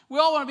because we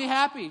all want to be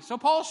happy. So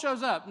Paul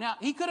shows up. Now,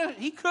 he could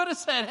have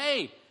said,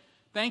 hey,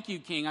 thank you,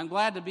 King. I'm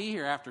glad to be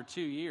here after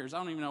 2 years. I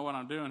don't even know what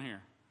I'm doing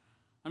here.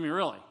 I mean,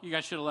 really, you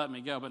guys should have let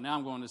me go, but now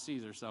I'm going to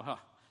Caesar, so,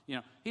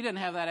 he didn't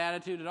have that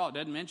attitude at all.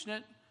 Doesn't mention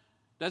it.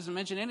 Doesn't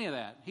mention any of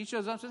that. He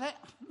shows up and says, hey,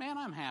 man,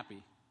 I'm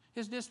happy.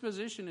 His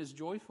disposition is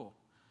joyful.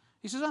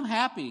 He says, I'm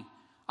happy.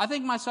 I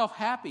think myself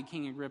happy,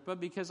 King Agrippa,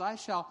 because I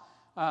shall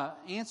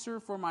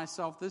answer for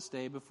myself this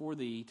day before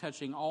thee,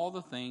 touching all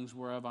the things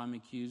whereof I'm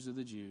accused of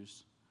the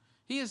Jews.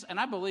 And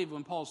I believe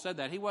when Paul said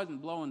that, he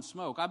wasn't blowing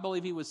smoke. I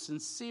believe he was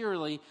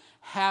sincerely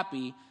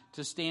happy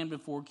to stand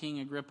before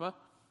King Agrippa.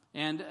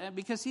 And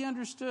because he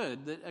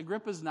understood that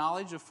Agrippa's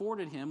knowledge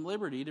afforded him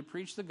liberty to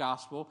preach the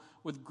gospel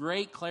with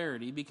great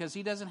clarity, because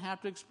he doesn't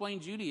have to explain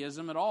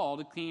Judaism at all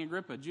to King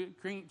Agrippa.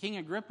 King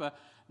Agrippa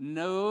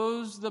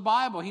knows the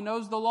Bible. He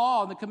knows the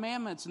law and the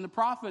commandments and the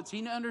prophets.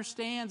 He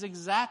understands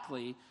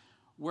exactly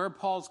where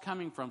Paul's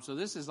coming from. So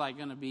this is like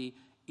going to be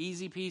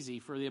easy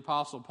peasy for the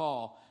Apostle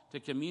Paul to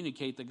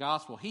communicate the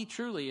gospel. He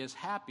truly is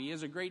happy. He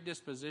has a great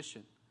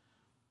disposition.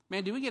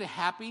 Man, do we get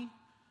happy?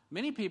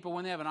 Many people,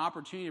 when they have an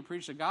opportunity to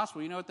preach the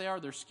gospel, you know what they are?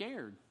 They're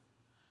scared.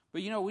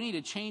 But we need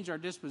to change our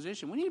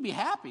disposition. We need to be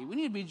happy. We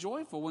need to be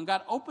joyful. When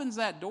God opens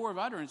that door of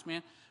utterance,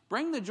 man,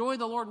 bring the joy of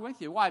the Lord with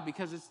you. Why?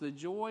 Because it's the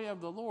joy of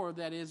the Lord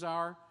that is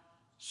our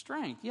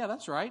strength. Yeah,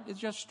 that's right. It's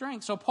just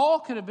strength. So Paul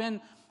could have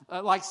been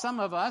like some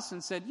of us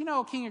and said,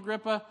 King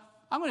Agrippa,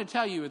 I'm going to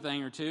tell you a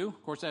thing or two.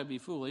 Of course, that would be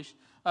foolish.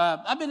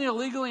 I've been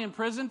illegally in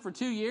prison for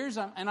 2 years,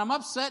 and I'm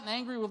upset and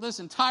angry with this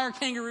entire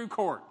kangaroo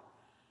court.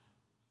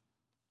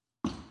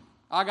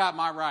 I got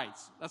my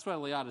rights. That's what a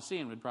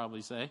Laodicean would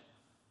probably say.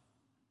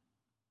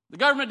 The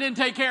government didn't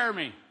take care of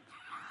me.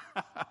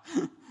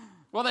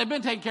 Well, they've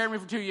been taking care of me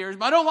for 2 years,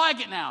 but I don't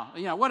like it now.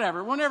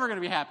 Whatever. We're never going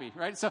to be happy,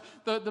 right? So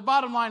the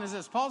bottom line is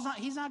this.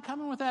 He's not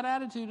coming with that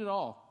attitude at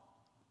all.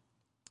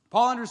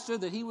 Paul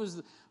understood that he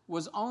was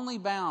only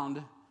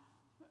bound.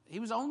 He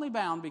was only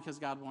bound because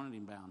God wanted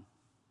him bound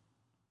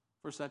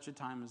for such a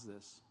time as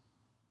this.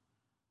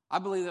 I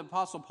believe that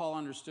Apostle Paul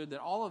understood that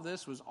all of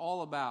this was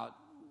all about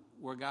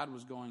where God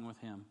was going with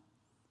him.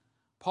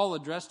 Paul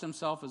addressed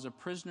himself as a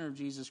prisoner of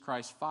Jesus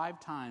Christ 5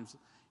 times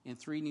in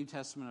 3 New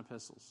Testament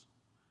epistles.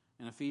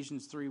 In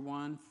Ephesians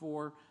 3:1,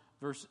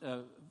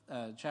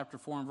 chapter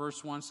 4 and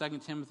verse 1, 2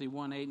 Timothy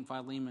 1:8, and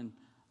Philemon,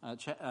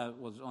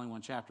 was only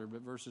one chapter,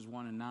 but verses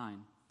 1 and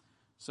 9.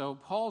 So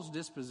Paul's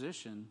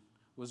disposition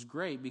was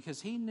great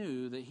because he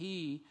knew that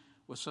he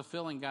was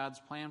fulfilling God's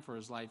plan for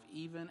his life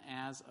even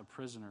as a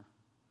prisoner.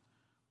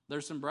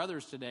 There's some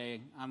brothers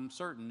today, I'm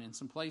certain, in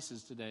some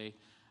places today,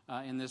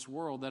 in this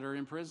world that are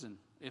in prison,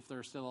 if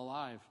they're still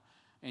alive.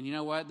 And you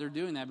know what? They're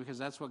doing that because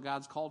that's what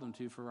God's called them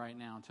to for right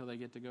now, until they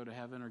get to go to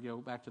heaven or go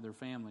back to their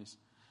families.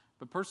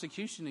 But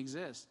persecution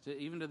exists,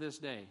 even to this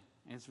day,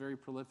 and it's very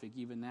prolific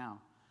even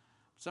now.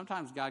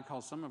 Sometimes God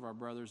calls some of our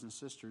brothers and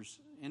sisters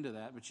into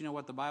that, but you know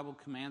what the Bible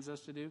commands us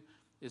to do?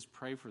 Is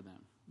pray for them.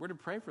 We're to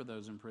pray for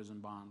those in prison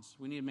bonds.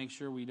 We need to make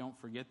sure we don't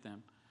forget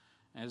them.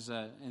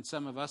 And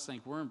some of us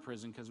think we're in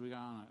prison because we got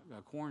on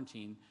a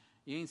quarantine.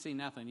 You ain't seen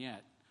nothing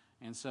yet.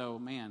 And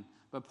so,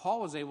 but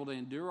Paul was able to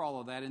endure all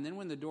of that. And then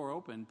when the door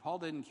opened, Paul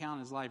didn't count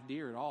his life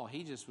dear at all.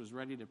 He just was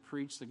ready to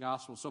preach the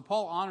gospel. So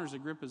Paul honors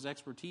Agrippa's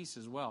expertise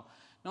as well.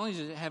 Not only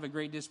does he have a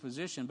great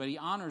disposition, but he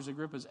honors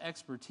Agrippa's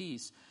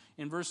expertise.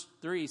 In verse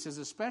 3, he says,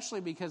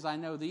 especially because I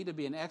know thee to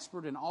be an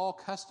expert in all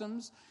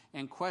customs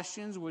and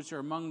questions which are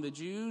among the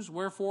Jews.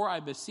 Wherefore I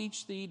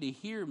beseech thee to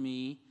hear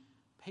me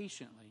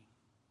patiently.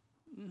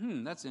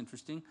 That's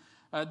interesting.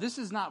 This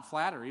is not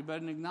flattery,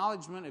 but an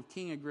acknowledgement of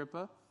King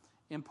Agrippa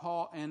and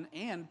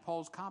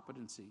Paul's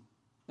competency.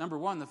 Number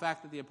one, the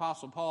fact that the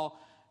Apostle Paul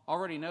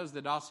already knows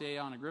the dossier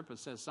on Agrippa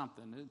says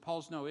something.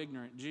 Paul's no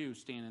ignorant Jew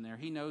standing there.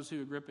 He knows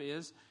who Agrippa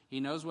is. He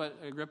knows what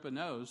Agrippa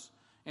knows.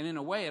 And in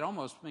a way, it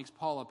almost makes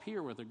Paul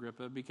appear with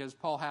Agrippa because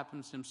Paul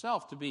happens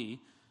himself to be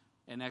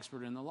an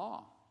expert in the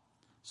law.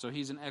 So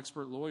he's an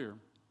expert lawyer.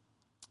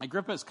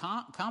 Agrippa's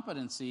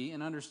competency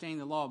in understanding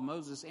the law of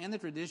Moses and the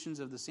traditions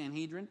of the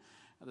Sanhedrin,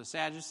 the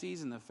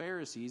Sadducees, and the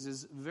Pharisees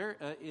is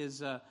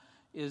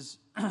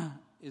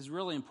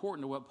really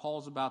important to what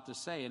Paul's about to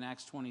say in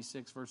Acts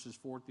 26, verses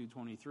 4 through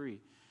 23.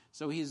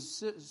 So he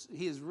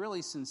is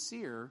really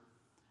sincere,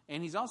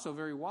 and he's also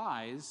very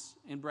wise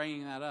in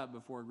bringing that up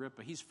before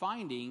Agrippa. He's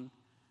finding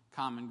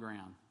common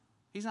ground.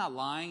 He's not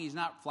lying. He's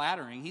not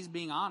flattering. He's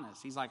being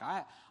honest. He's like,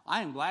 I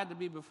am glad to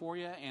be before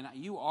you, and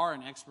you are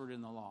an expert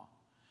in the law.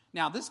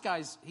 Now, this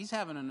he's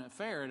having an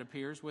affair, it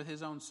appears, with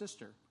his own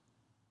sister.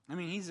 I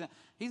mean,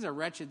 he's a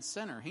wretched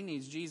sinner. He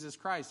needs Jesus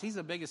Christ. He's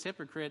the biggest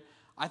hypocrite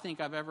I think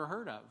I've ever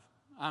heard of.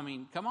 I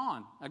mean, come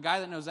on. A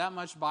guy that knows that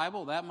much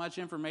Bible, that much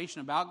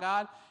information about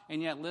God,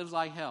 and yet lives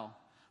like hell.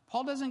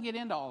 Paul doesn't get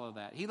into all of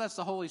that. He lets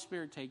the Holy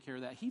Spirit take care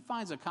of that. He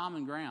finds a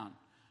common ground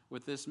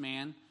with this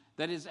man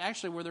that is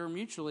actually where they're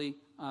mutually,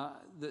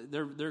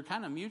 they're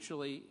kind of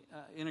mutually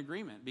in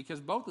agreement, because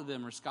both of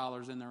them are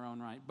scholars in their own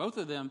right. Both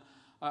of them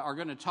are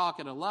going to talk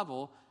at a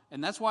level,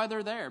 and that's why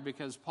they're there,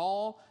 because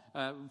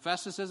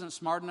Festus isn't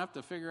smart enough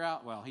to figure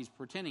out, well, he's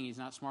pretending he's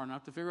not smart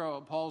enough to figure out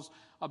what Paul's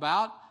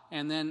about,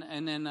 and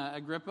then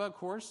Agrippa, of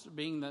course,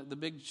 being the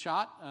big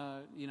shot,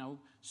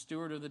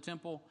 steward of the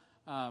temple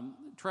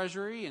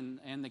treasury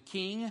and the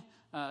king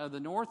of the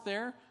north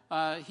there,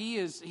 he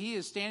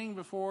is standing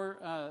before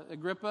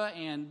Agrippa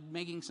and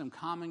making some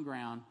common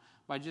ground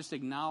by just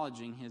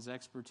acknowledging his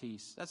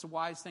expertise. That's a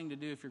wise thing to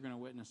do if you're going to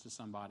witness to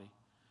somebody.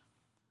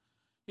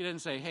 He doesn't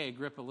say, hey,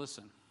 Agrippa,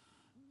 listen,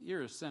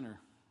 you're a sinner.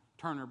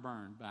 Turn or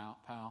burn,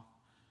 pal.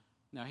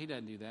 No, he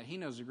doesn't do that. He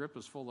knows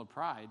Agrippa's full of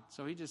pride.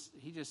 So he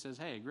just says,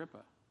 hey, Agrippa,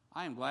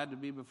 I am glad to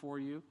be before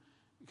you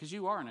because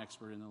you are an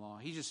expert in the law.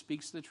 He just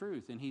speaks the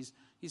truth, and he's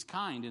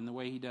kind in the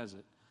way he does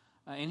it.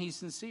 And he's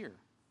sincere.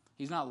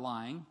 He's not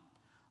lying.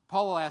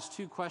 Paul will ask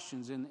two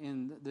questions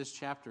in this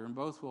chapter, and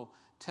both will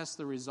test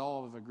the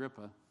resolve of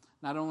Agrippa,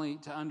 not only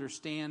to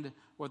understand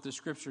what the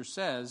Scripture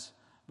says,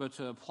 but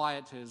to apply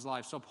it to his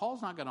life. So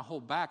Paul's not going to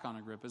hold back on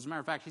Agrippa. As a matter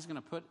of fact, he's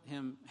going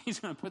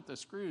to put the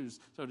screws,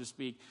 so to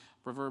speak,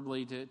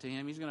 proverbially to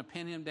him. He's going to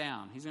pin him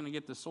down. He's going to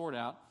get the sword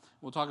out.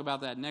 We'll talk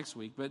about that next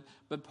week.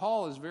 But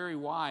Paul is very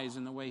wise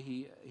in the way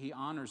he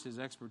honors his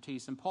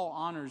expertise. And Paul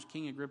honors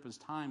King Agrippa's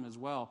time as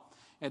well.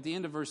 At the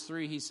end of verse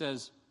 3, he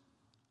says,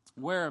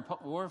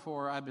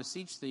 wherefore I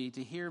beseech thee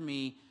to hear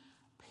me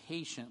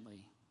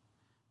patiently.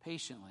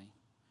 Patiently.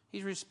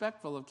 He's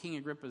respectful of King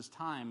Agrippa's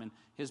time and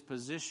his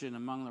position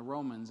among the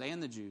Romans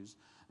and the Jews.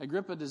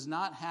 Agrippa does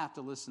not have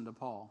to listen to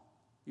Paul.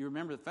 You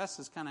remember that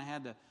Festus kind of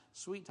had to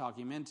sweet-talk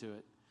him into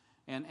it.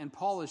 And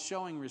Paul is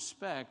showing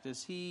respect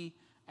as he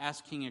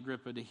asks King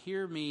Agrippa to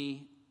hear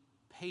me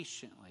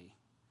patiently.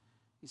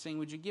 He's saying,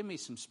 would you give me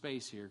some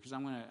space here? Because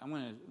I'm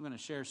going to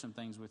share some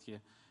things with you,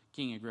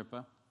 King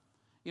Agrippa.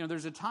 You know,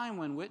 there's a time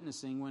when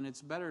witnessing when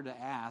it's better to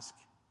ask,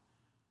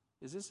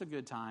 is this a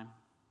good time?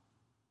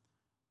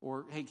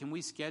 Or, hey, can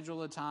we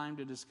schedule a time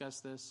to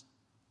discuss this?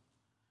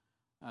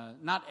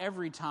 Not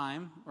every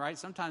time, right?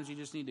 Sometimes you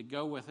just need to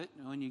go with it.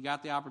 When you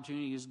got the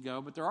opportunity, you just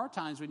go. But there are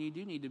times when you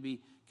do need to be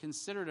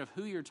considerate of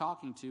who you're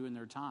talking to in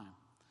their time.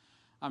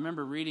 I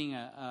remember reading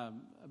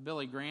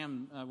Billy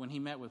Graham when he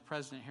met with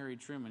President Harry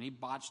Truman. He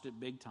botched it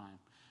big time.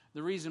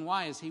 The reason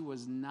why is he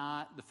was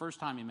not, the first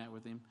time he met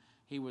with him,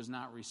 he was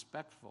not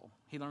respectful.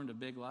 He learned a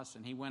big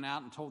lesson. He went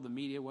out and told the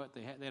media what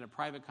they had a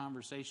private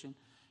conversation.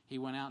 He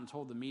went out and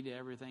told the media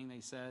everything they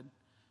said.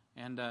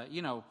 And,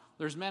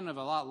 there's men of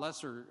a lot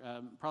lesser,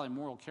 probably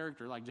moral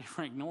character, like J.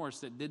 Frank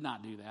Norris, that did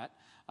not do that.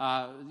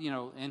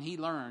 And he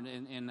learned,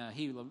 and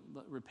he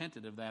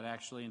repented of that,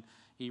 actually. And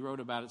he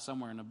wrote about it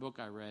somewhere in a book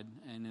I read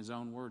in his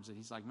own words, that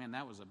he's like, man,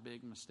 that was a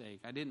big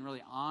mistake. I didn't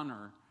really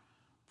honor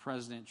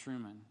President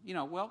Truman.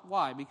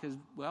 Why? Because,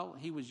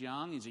 he was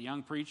young. He's a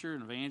young preacher,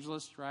 an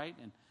evangelist, right?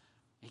 And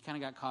he kind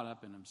of got caught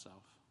up in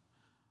himself.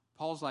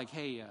 Paul's like,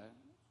 hey,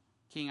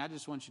 King, I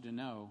just want you to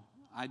know,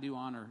 I do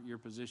honor your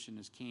position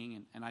as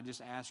king, and I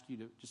just ask you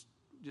to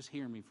just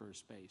hear me for a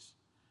space.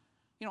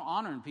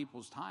 Honoring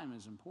people's time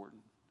is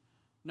important.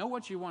 Know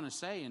what you want to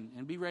say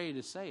and be ready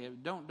to say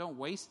it. Don't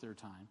waste their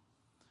time.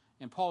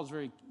 And Paul is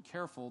very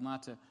careful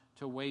not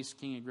to waste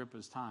King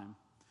Agrippa's time.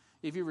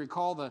 If you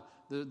recall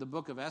the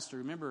book of Esther,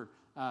 you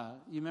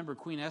remember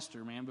Queen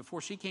Esther, man,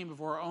 before she came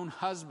before her own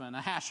husband,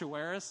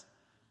 Ahasuerus,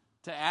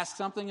 to ask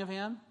something of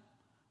him,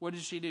 what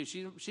did she do?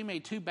 She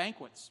made 2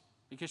 banquets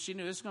because she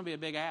knew this was going to be a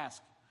big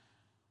ask.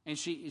 And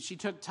she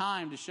took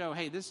time to show,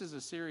 hey, this is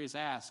a serious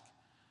ask.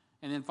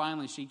 And then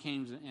finally she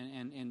came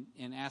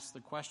and asked the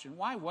question,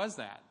 why was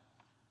that?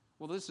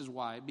 Well, this is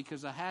why.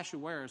 Because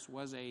Ahasuerus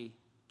was a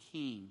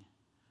king.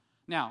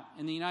 Now,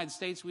 in the United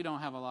States, we don't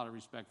have a lot of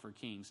respect for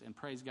kings. And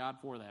praise God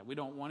for that. We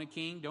don't want a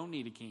king, don't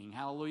need a king.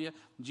 Hallelujah.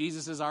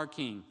 Jesus is our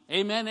king.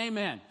 Amen,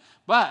 amen.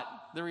 But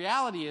the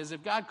reality is,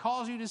 if God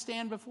calls you to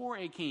stand before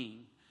a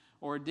king,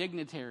 or a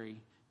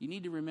dignitary, you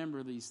need to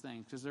remember these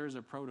things because there is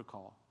a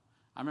protocol.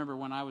 I remember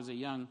when I was a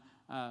young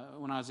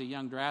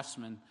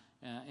draftsman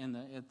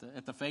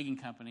at the Fagan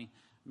Company.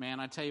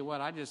 Man, I tell you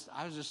what, I just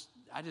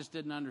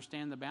didn't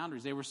understand the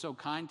boundaries. They were so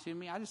kind to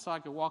me. I just thought I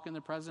could walk in the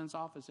president's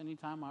office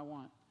anytime I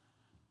want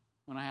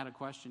when I had a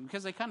question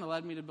because they kind of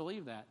led me to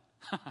believe that.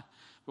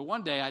 But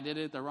one day I did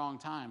it at the wrong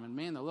time, and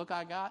man, the look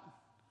I got,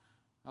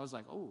 I was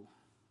like, oh.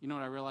 You know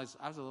what I realized?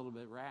 I was a little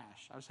bit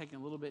rash. I was taking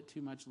a little bit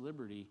too much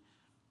liberty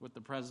with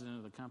the president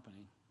of the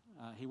company.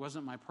 He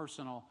wasn't my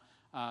personal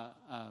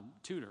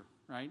tutor,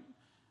 right?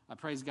 I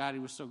praise God he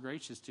was so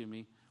gracious to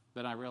me,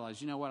 but I realized,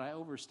 you know what? I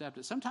overstepped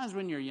it. Sometimes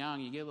when you're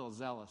young, you get a little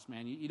zealous,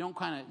 man. You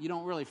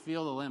don't really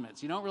feel the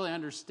limits. You don't really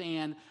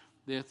understand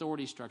the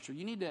authority structure.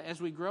 You need to, as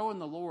we grow in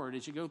the Lord,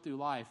 as you go through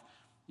life,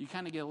 you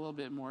kind of get a little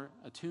bit more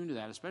attuned to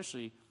that,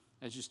 especially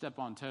as you step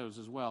on toes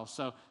as well.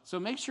 So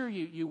make sure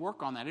you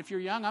work on that. If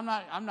you're young,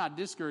 I'm not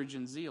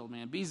discouraging zeal,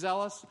 man. Be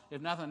zealous,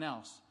 if nothing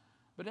else.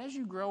 But as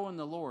you grow in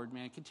the Lord,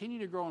 man, continue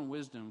to grow in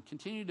wisdom.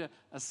 Continue to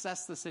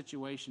assess the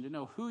situation, to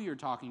know who you're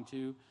talking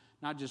to,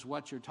 not just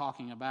what you're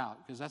talking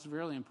about, because that's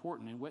really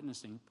important in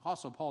witnessing.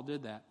 Apostle Paul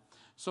did that.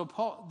 So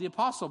the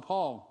Apostle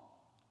Paul,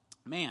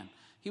 man,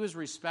 he was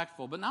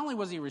respectful. But not only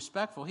was he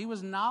respectful, he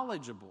was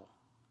knowledgeable.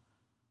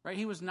 Right?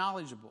 He was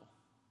knowledgeable.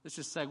 This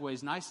just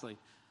segues nicely.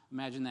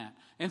 Imagine that.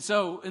 And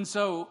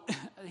so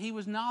he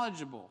was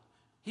knowledgeable.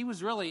 He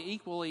was really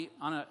probably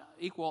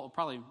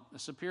a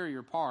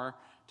superior par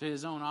to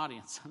his own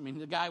audience. I mean,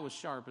 the guy was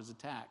sharp as a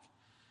tack.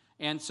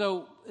 And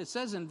so it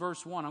says in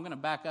verse 1, I'm going to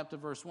back up to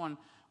verse 1,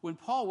 when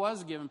Paul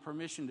was given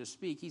permission to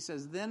speak, he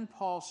says, then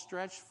Paul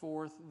stretched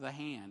forth the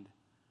hand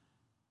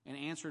and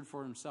answered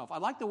for himself. I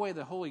like the way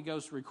the Holy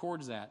Ghost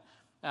records that.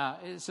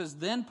 It says,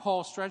 then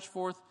Paul stretched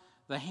forth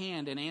the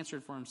hand and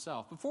answered for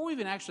himself. Before we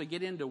even actually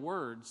get into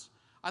words,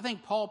 I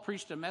think Paul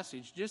preached a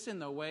message just in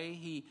the way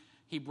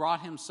he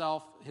brought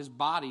his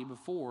body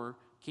before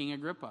King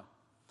Agrippa.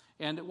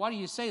 And why do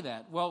you say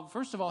that? Well,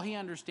 first of all, he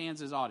understands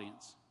his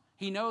audience.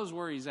 He knows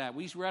where he's at.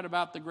 We read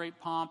about the great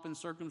pomp and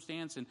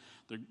circumstance and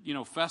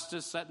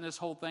Festus setting this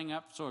whole thing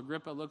up so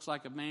Agrippa looks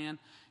like a man,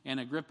 and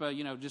Agrippa,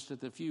 just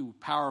at the few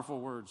powerful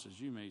words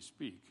says, you may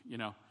speak,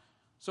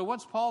 So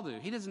what's Paul do?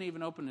 He doesn't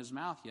even open his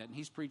mouth yet, and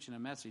he's preaching a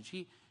message.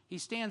 He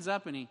stands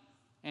up and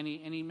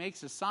he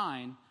makes a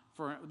sign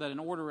that an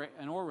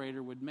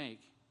orator would make.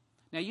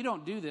 Now, you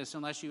don't do this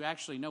unless you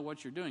actually know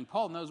what you're doing.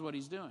 Paul knows what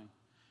he's doing.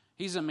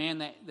 He's a man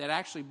that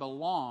actually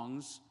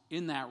belongs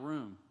in that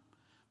room.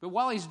 But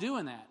while he's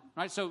doing that,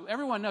 right, so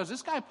everyone knows,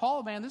 this guy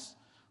Paul, man,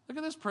 look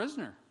at this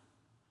prisoner.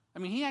 I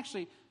mean,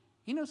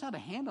 he knows how to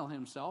handle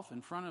himself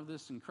in front of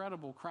this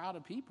incredible crowd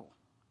of people.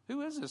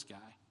 Who is this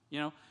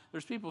guy?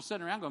 There's people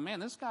sitting around going, man,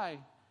 this guy,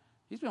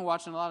 he's been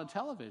watching a lot of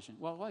television.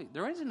 Well, wait,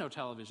 there isn't no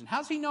television.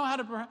 How's he know how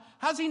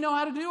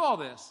to do all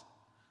this?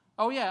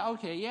 Oh, yeah,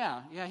 okay,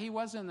 yeah, he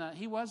was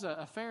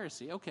a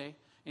Pharisee, okay.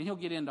 And he'll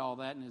get into all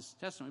that in his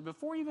testimony.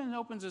 Before he even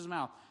opens his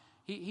mouth,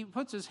 he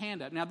puts his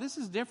hand up. Now, this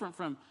is different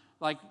from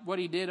like what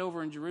he did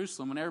over in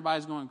Jerusalem when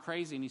everybody's going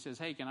crazy, and he says,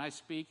 hey, can I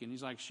speak? And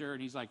he's like, sure.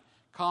 And he's like,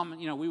 calm,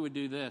 we would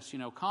do this,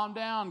 calm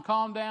down,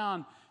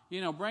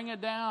 bring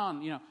it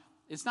down.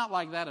 It's not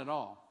like that at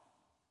all.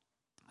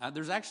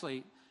 There's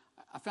actually,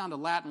 I found a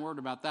Latin word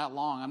about that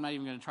long. I'm not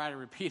even going to try to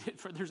repeat it.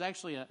 There's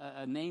actually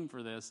a name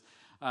for this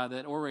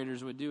that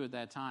orators would do at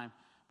that time.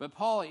 But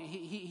Paul,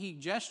 he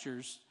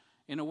gestures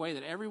in a way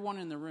that everyone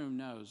in the room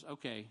knows,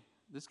 okay,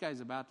 this guy's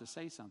about to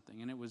say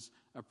something, and it was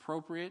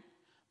appropriate.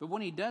 But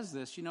when he does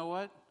this, you know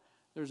what?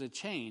 There's a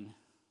chain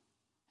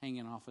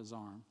hanging off his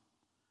arm.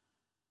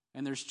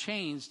 And there's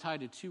chains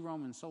tied to 2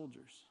 Roman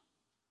soldiers.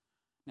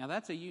 Now,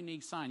 that's a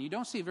unique sign. You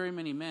don't see very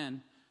many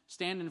men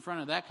stand in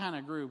front of that kind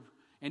of group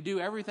and do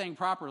everything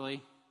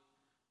properly,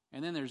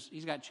 and then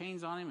he's got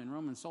chains on him and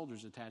Roman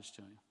soldiers attached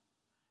to him.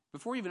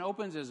 Before he even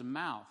opens his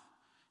mouth,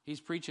 he's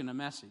preaching a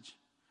message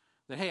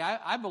that, hey,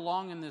 I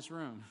belong in this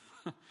room,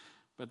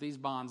 but these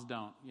bonds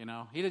don't,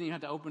 He didn't even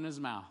have to open his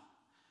mouth.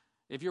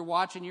 If you're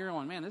watching, you're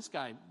going, man, this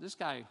guy,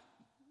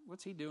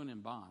 what's he doing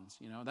in bonds?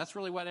 That's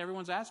really what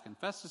everyone's asking.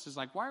 Festus is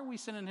like, why are we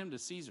sending him to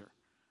Caesar?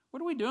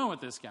 What are we doing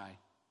with this guy?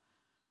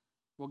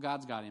 Well,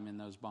 God's got him in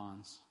those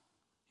bonds.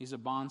 He's a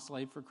bond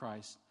slave for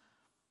Christ.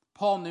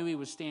 Paul knew he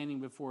was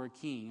standing before a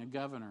king, a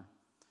governor,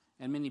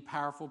 and many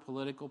powerful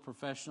political,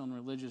 professional, and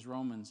religious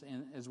Romans,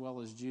 as well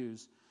as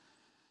Jews.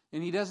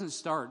 And he doesn't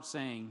start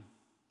saying,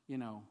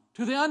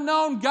 to the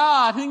unknown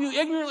God whom you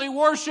ignorantly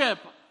worship.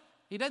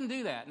 He doesn't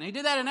do that. And he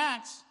did that in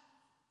Acts.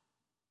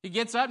 He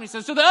gets up and he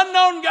says, to the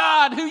unknown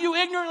God who you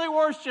ignorantly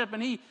worship.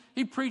 And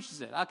he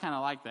preaches it. I kind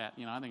of like that.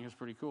 I think it's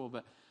pretty cool.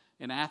 But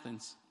in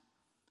Athens,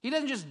 he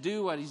doesn't just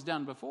do what he's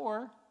done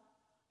before.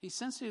 He's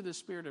sensitive to the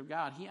Spirit of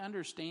God. He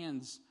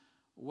understands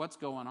what's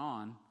going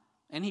on.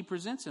 And he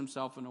presents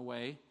himself in a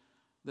way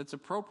that's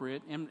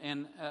appropriate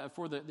and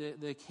for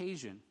the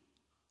occasion.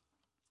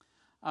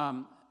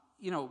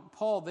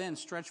 Paul then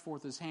stretched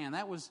forth his hand.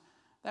 That was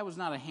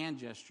not a hand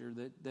gesture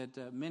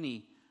that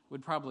many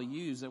would probably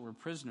use that were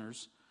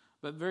prisoners.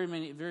 But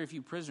very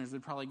few prisoners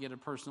would probably get a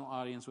personal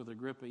audience with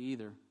Agrippa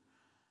either.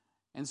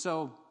 And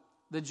so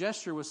the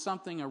gesture was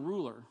something a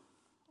ruler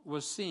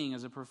was seeing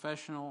as a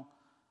professional,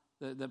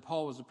 that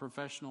Paul was a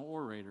professional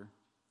orator.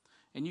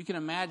 And you can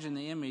imagine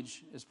the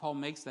image as Paul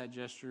makes that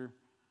gesture,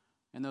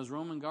 and those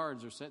Roman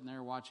guards are sitting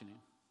there watching him.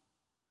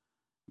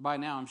 By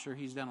now, I'm sure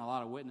he's done a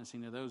lot of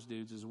witnessing to those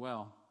dudes as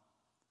well.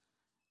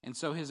 And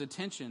so his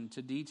attention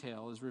to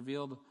detail is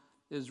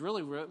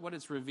really what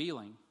it's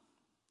revealing.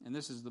 And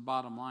this is the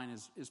bottom line,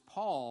 is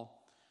Paul,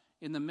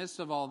 in the midst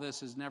of all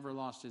this, has never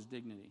lost his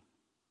dignity.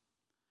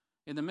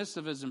 In the midst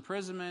of his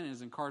imprisonment,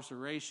 his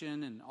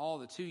incarceration, and all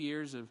the 2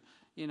 years of,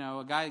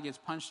 a guy that gets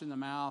punched in the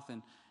mouth,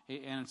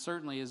 and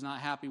certainly is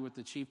not happy with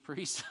the chief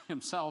priest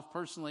himself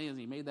personally, as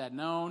he made that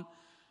known.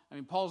 I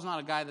mean, Paul's not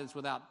a guy that's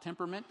without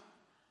temperament,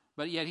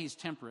 but yet he's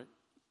temperate.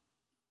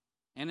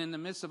 And in the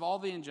midst of all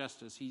the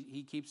injustice,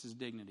 he keeps his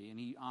dignity, and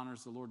he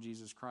honors the Lord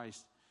Jesus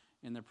Christ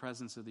in the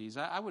presence of these.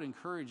 I would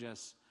encourage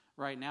us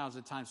right now as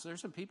a time. So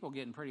there's some people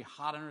getting pretty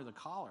hot under the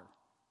collar,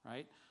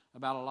 right,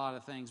 about a lot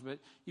of things. But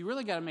you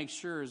really got to make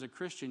sure as a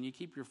Christian you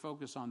keep your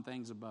focus on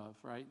things above,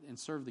 right, and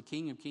serve the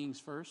King of Kings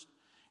first.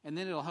 And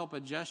then it'll help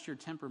adjust your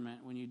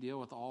temperament when you deal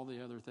with all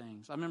the other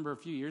things. I remember a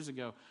few years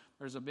ago,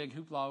 there was a big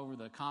hoopla over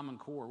the Common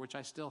Core, which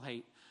I still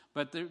hate.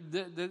 But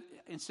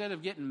instead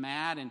of getting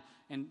mad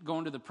and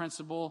going to the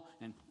principal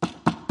and,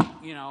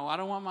 I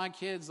don't want my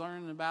kids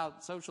learning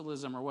about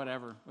socialism or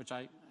whatever, which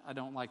I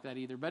don't like that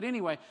either. But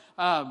anyway,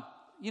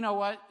 you know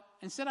what?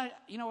 Instead, I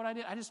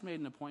did? I just made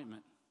an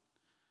appointment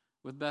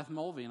with Beth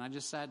Mulvey, and I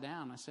just sat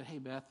down. I said, hey,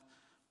 Beth,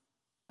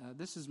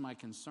 this is my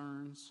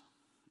concerns.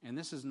 And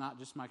this is not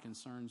just my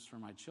concerns for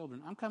my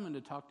children. I'm coming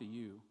to talk to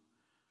you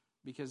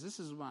because this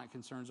is what my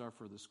concerns are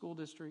for the school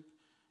district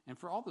and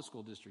for all the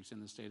school districts in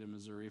the state of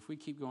Missouri. If we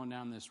keep going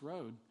down this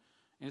road,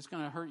 and it's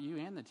going to hurt you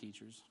and the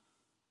teachers.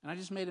 And I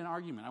just made an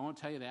argument. I won't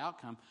tell you the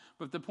outcome.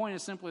 But the point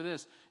is simply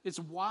this. It's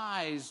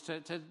wise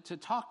to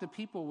talk to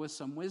people with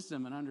some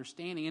wisdom and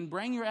understanding and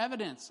bring your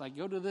evidence. Like,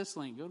 go to this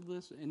link, go to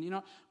this. And,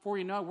 before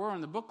you know it, we're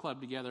on the book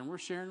club together, and we're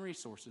sharing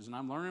resources. And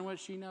I'm learning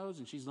what she knows,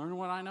 and she's learning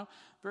what I know.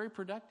 Very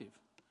productive.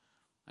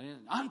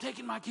 I'm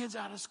taking my kids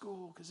out of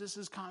school because this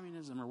is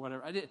communism or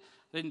whatever. I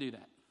didn't do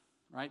that,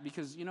 right?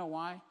 Because you know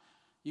why?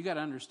 You got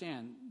to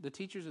understand, the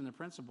teachers and the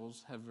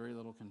principals have very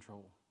little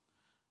control.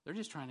 They're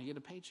just trying to get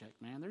a paycheck,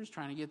 man. They're just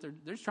trying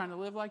to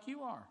live like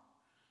you are.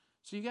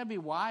 So you got to be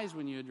wise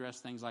when you address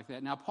things like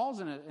that. Now, Paul's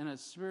in a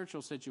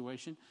spiritual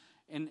situation,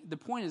 and the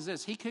point is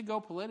this: he could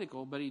go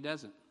political, but he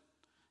doesn't.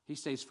 He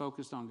stays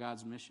focused on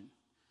God's mission.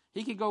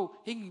 He could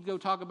go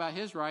talk about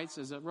his rights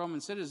as a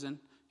Roman citizen.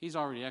 He's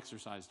already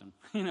exercised them.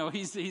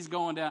 He's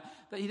going down.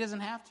 He doesn't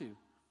have to.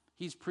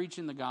 He's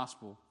preaching the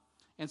gospel.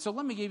 And so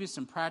let me give you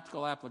some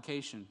practical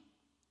application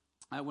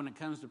when it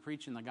comes to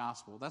preaching the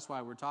gospel. That's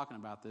why we're talking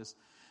about this.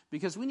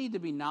 Because we need to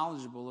be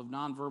knowledgeable of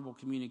nonverbal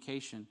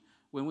communication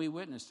when we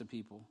witness to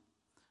people.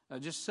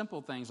 Just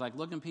simple things like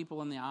looking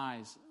people in the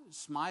eyes,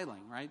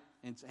 smiling, right?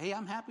 And say, hey,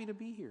 I'm happy to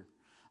be here.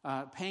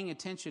 Paying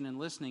attention and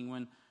listening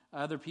when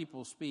other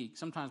people speak.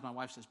 Sometimes my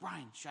wife says,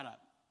 Brian, shut up.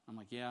 I'm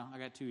like, yeah, I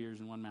got 2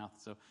 ears and 1 mouth,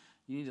 so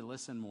you need to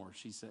listen more.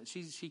 She said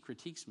she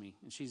critiques me,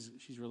 and she's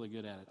really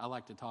good at it. I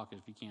like to talk,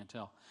 if you can't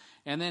tell.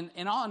 And then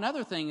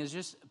another thing is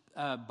just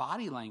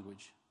body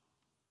language.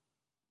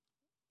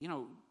 If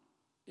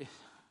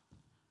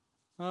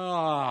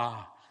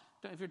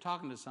you're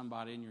talking to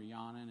somebody and you're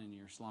yawning and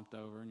you're slumped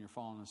over and you're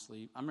falling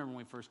asleep. I remember when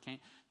we first came.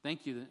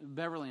 Thank you,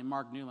 Beverly and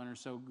Mark Newland are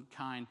so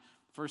kind.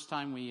 First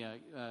time we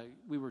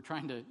were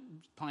trying to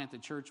plant the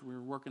church, we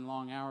were working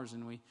long hours,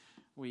 and we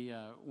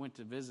went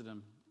to visit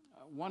them.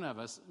 One of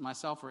us,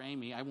 myself or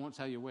Amy, I won't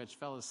tell you which,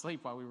 fell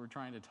asleep while we were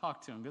trying to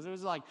talk to him because it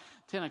was like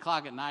 10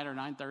 o'clock at night or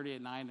 9:30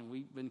 at night, and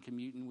we'd been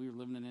commuting. We were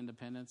living in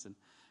Independence, and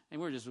we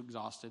were just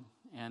exhausted,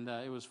 and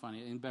it was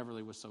funny. And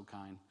Beverly was so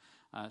kind.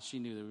 She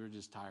knew that we were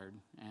just tired.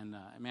 And,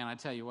 man, I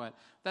tell you what,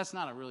 that's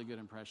not a really good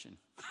impression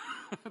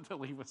to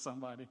leave with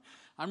somebody.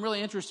 I'm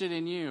really interested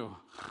in you,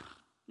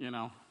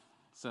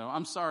 So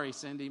I'm sorry,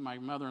 Cindy, my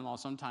mother-in-law,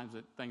 sometimes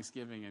at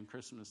Thanksgiving and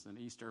Christmas and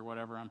Easter or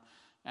whatever,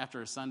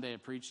 after a Sunday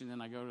of preaching, then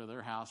I go to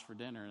their house for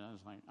dinner, and I was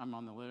like,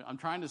 I'm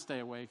trying to stay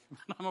awake.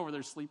 I'm over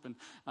there sleeping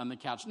on the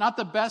couch. Not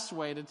the best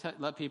way to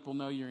let people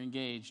know you're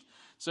engaged.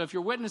 So if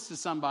you're witness to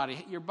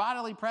somebody, your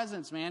bodily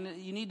presence, man,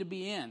 you need to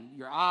be in.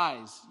 Your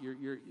eyes,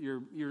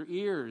 your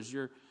ears,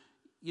 you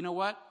know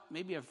what?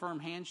 Maybe a firm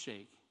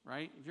handshake,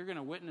 right? If you're going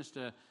to witness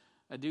to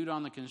a dude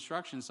on the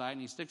construction site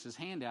and he sticks his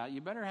hand out,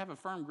 you better have a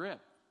firm grip.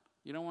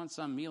 You don't want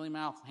some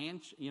mealy-mouthed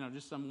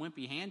just some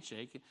wimpy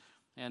handshake.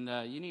 And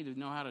you need to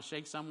know how to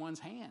shake someone's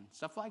hand,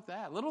 stuff like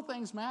that. Little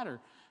things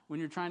matter when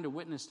you're trying to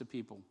witness to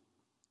people.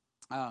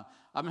 I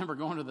remember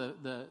going to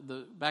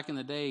the back in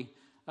the day,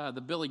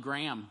 the Billy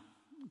Graham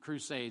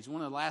crusades.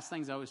 One of the last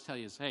things I always tell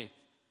you is, hey,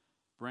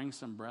 bring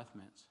some breath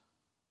mints.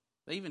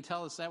 They even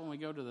tell us that when we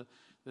go to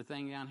the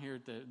thing down here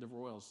at the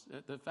Royals.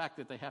 The fact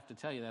that they have to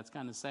tell you that's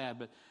kind of sad,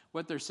 but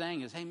what they're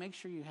saying is, hey, make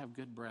sure you have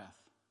good breath.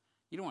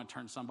 You don't want to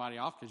turn somebody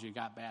off because you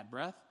got bad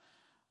breath,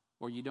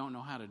 or you don't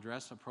know how to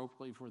dress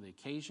appropriately for the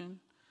occasion,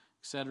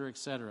 et cetera, et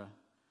cetera.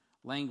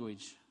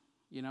 Language,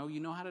 you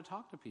know how to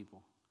talk to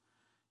people.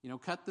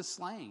 Cut the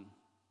slang.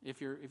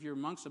 If you're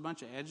amongst a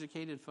bunch of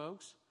educated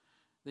folks,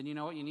 then you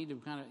know what, you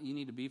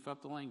need to beef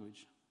up the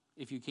language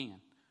if you can.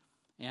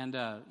 And,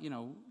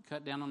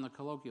 cut down on the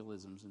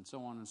colloquialisms and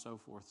so on and so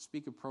forth.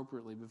 Speak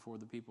appropriately before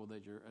the people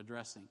that you're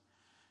addressing.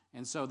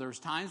 And so there's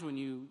times when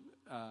you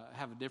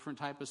have a different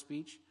type of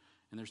speech,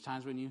 and there's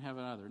times when you have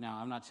another. Now,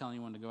 I'm not telling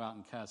anyone to go out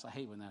and cuss. I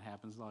hate when that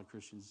happens. A lot of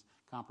Christians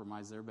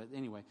compromise there. But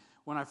anyway,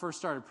 when I first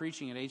started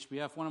preaching at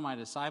HBF, one of my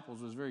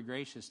disciples was very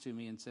gracious to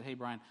me and said, "Hey,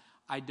 Brian,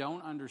 I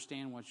don't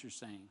understand what you're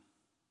saying."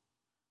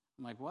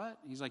 I'm like, "What?"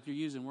 He's like, "You're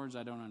using words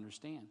I don't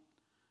understand."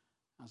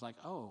 I was like,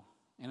 "Oh."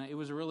 And it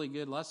was a really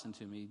good lesson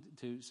to me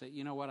to say,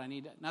 you know what, I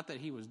need to, not that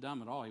he was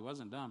dumb at all. He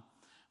wasn't dumb.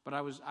 But I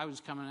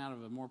was coming out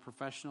of a more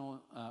professional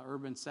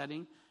urban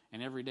setting,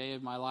 and every day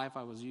of my life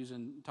I was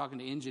talking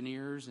to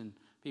engineers and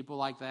people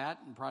like that,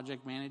 and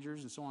project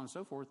managers and so on and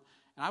so forth.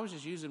 And I was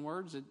just using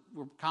words that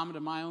were common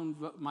to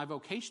my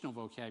vocational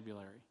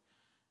vocabulary.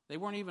 They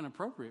weren't even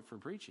appropriate for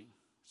preaching.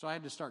 So I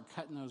had to start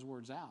cutting those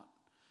words out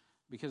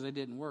because they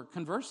didn't work.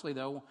 Conversely,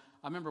 though,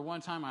 I remember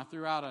one time I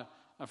threw out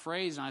a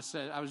phrase, and I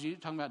said, I was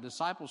talking about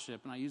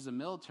discipleship, and I used the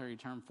military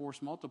term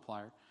force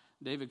multiplier.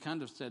 David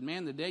Cundiff said,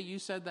 "Man, the day you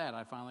said that,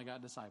 I finally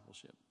got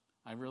discipleship.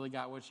 I really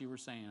got what you were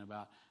saying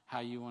about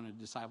how you wanted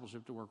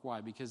discipleship to work."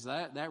 Why? Because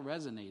that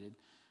resonated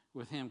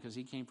with him because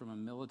he came from a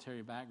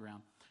military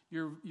background.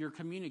 Your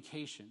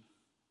communication,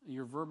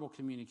 your verbal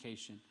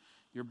communication,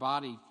 your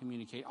body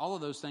communicate, all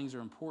of those things are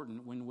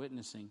important when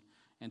witnessing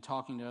and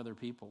talking to other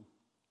people.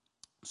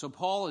 So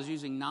Paul is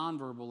using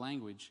nonverbal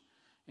language,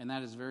 and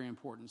that is very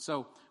important.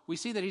 So we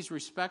see that he's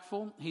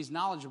respectful, he's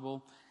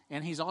knowledgeable,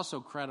 and he's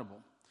also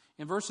credible.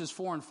 In verses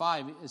 4 and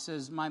 5, it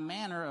says, my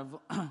manner of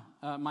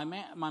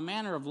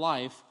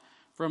life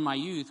from my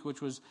youth,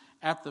 which was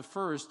at the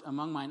first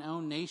among mine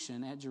own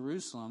nation at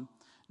Jerusalem,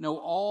 know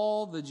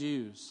all the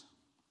Jews,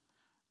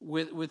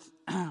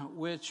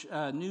 which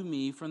knew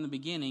me from the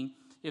beginning,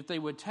 if they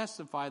would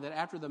testify that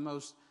after the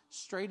most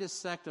straightest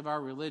sect of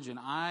our religion,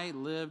 I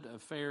lived a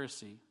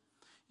Pharisee.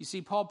 You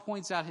see, Paul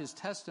points out his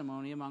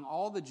testimony among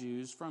all the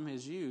Jews from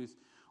his youth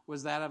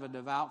was that of a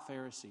devout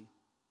Pharisee.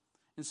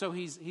 And so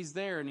he's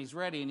there and he's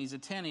ready and he's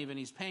attentive and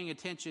he's paying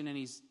attention and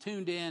he's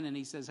tuned in and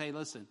he says, "Hey,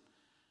 listen,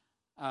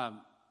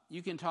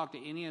 you can talk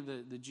to any of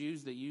the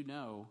Jews that you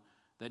know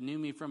that knew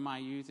me from my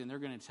youth, and they're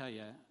going to tell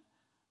you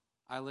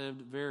I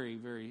lived very,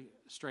 very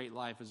straight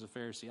life as a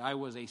Pharisee. I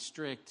was a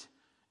strict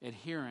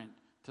adherent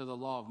to the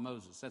law of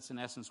Moses." That's in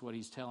essence what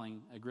he's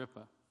telling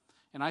Agrippa.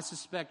 And I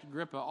suspect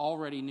Agrippa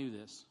already knew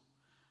this.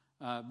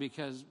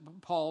 Because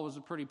Paul was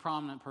a pretty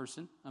prominent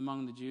person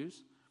among the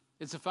Jews.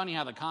 It's funny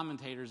how the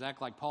commentators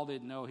act like Paul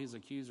didn't know his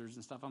accusers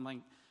and stuff.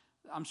 I'm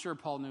sure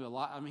Paul knew a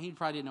lot. I mean, he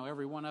probably didn't know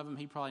every one of them.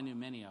 He probably knew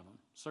many of them,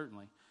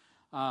 certainly.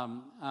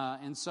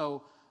 And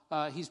so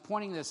he's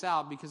pointing this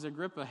out because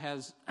Agrippa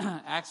has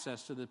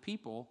access to the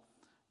people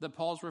that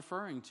Paul's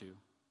referring to.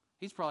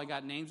 He's probably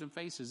got names and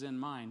faces in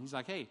mind. He's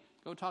like, "Hey,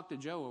 go talk to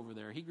Joe over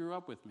there. He grew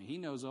up with me. He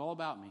knows all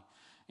about me."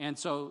 And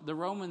so the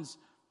Roman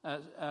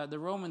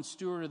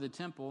steward of the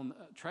temple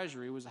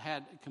treasury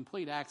had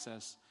complete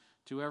access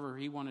to whoever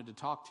he wanted to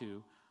talk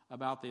to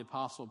about the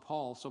Apostle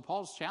Paul. So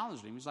Paul's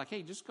challenged him. He's like,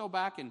 "Hey, just go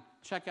back and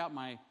check out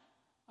my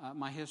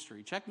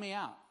history. Check me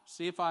out.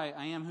 See if I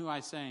am who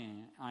I say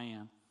I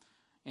am."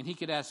 And he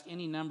could ask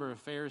any number of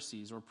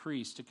Pharisees or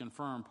priests to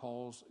confirm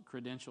Paul's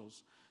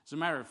credentials. As a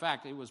matter of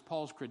fact, it was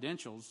Paul's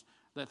credentials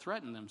that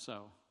threatened them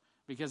so,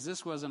 because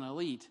this was an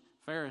elite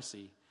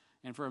Pharisee.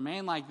 And for a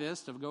man like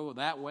this to go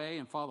that way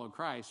and follow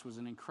Christ was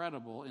an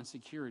incredible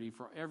insecurity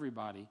for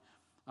everybody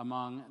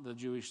among the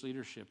Jewish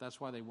leadership.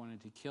 That's why they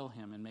wanted to kill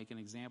him and make an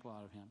example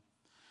out of him.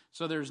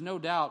 So there's no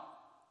doubt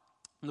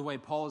the way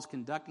Paul is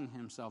conducting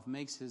himself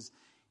makes his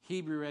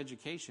Hebrew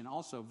education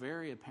also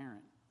very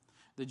apparent.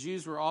 The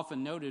Jews were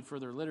often noted for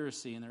their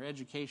literacy and their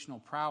educational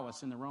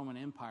prowess in the Roman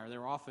Empire. They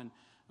were often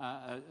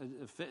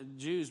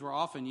Jews were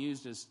often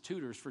used as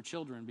tutors for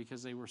children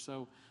because they were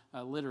so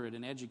literate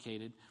and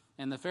educated.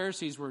 And the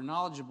Pharisees were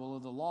knowledgeable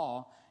of the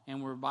law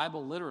and were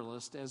Bible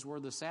literalists, as were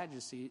the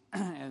Sadducees.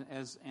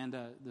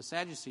 The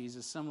Sadducees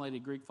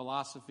assimilated Greek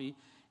philosophy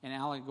and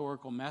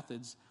allegorical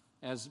methods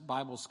as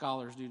Bible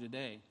scholars do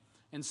today.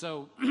 And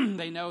so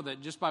they know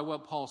that just by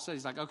what Paul says,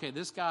 he's like, okay,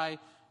 this guy,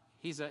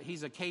 he's a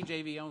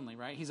KJV only,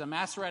 right? He's a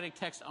Masoretic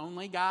text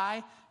only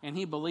guy, and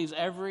he believes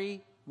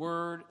every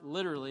word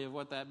literally of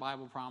what that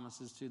Bible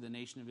promises to the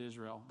nation of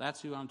Israel.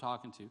 That's who I'm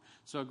talking to.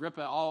 So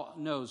Agrippa all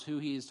knows who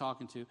he is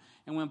talking to.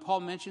 And when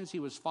Paul mentions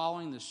he was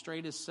following the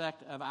straightest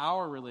sect of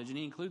our religion,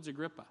 he includes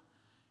Agrippa.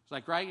 He's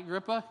like, "Right,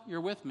 Agrippa, you're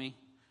with me."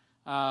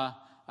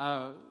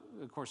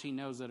 Of course, he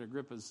knows that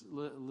Agrippa's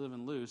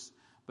living loose.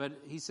 But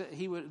he said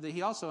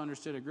he also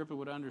understood Agrippa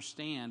would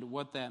understand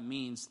what that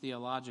means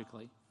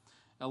theologically.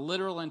 A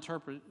literal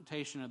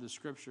interpretation of the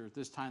Scripture, at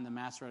this time the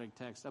Masoretic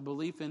text, a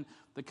belief in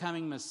the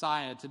coming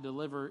Messiah to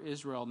deliver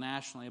Israel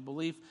nationally, a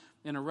belief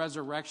in a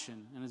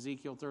resurrection in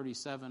Ezekiel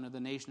 37 of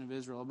the nation of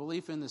Israel, a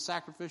belief in the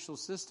sacrificial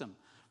system,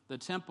 the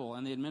temple,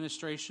 and the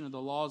administration of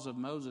the laws of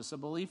Moses, a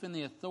belief in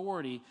the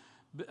authority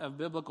of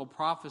biblical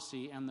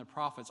prophecy and the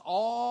prophets.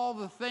 All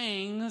the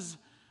things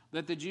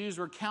that the Jews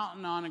were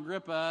counting on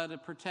Agrippa to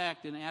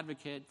protect and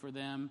advocate for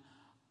them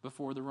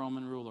before the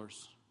Roman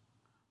rulers.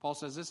 Paul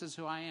says, this is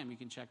who I am. You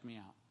can check me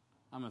out.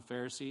 I'm a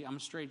Pharisee. I'm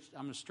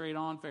a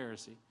straight-on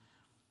Pharisee.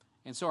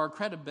 And so our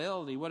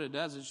credibility, what it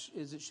does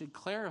is it should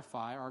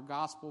clarify our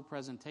gospel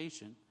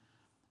presentation,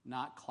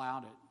 not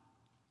cloud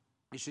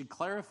it. It should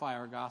clarify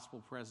our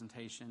gospel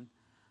presentation,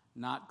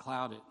 not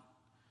cloud it.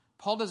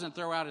 Paul doesn't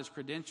throw out his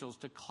credentials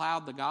to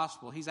cloud the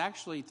gospel. He's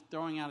actually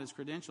throwing out his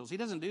credentials. He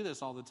doesn't do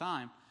this all the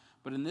time,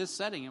 but in this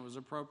setting it was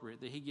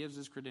appropriate that he gives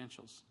his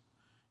credentials.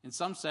 In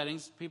some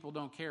settings, people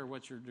don't care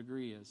what your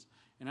degree is.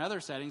 In other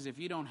settings, if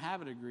you don't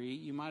have a degree,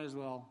 you might as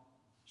well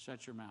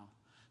shut your mouth.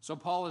 So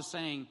Paul is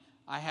saying,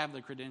 I have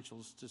the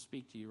credentials to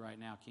speak to you right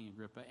now, King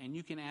Agrippa, and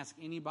you can ask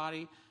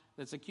anybody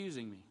that's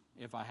accusing me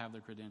if I have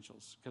the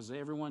credentials, because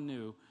everyone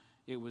knew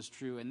it was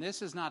true. And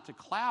this is not to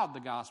cloud the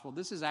gospel.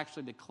 This is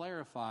actually to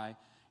clarify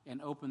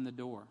and open the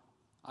door.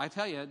 I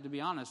tell you, to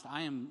be honest,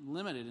 I am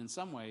limited in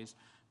some ways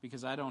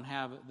because I don't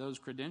have those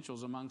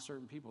credentials among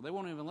certain people. They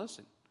won't even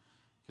listen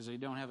because they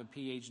don't have a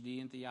PhD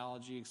in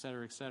theology, et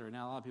cetera, et cetera.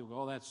 Now, a lot of people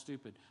go, oh, that's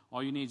stupid.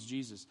 All you need is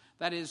Jesus.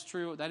 That is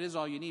true. That is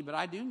all you need. But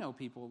I do know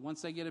people,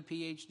 once they get a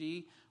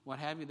PhD, what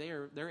have you,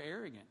 they're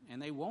arrogant,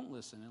 and they won't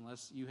listen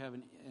unless you have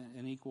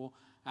an equal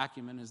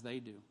acumen as they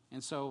do.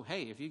 And so,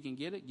 hey, if you can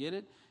get it,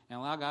 and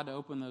allow God to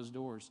open those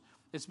doors.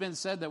 It's been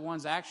said that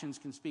one's actions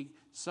can speak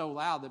so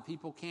loud that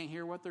people can't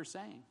hear what they're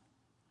saying.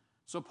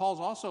 So Paul's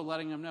also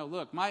letting them know,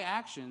 look, my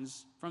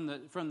actions from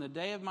the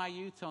day of my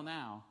youth till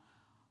now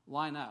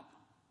line up.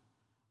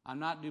 I'm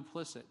not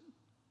duplicit.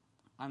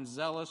 I'm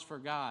zealous for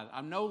God.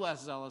 I'm no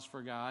less zealous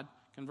for God.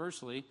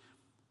 Conversely,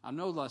 I'm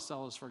no less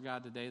zealous for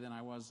God today than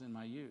I was in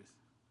my youth.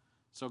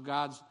 So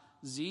God's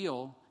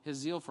zeal, his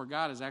zeal for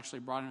God is actually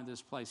brought into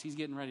this place. He's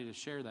getting ready to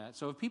share that.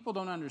 So if people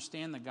don't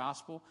understand the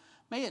gospel,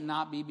 may it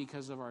not be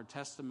because of our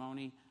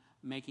testimony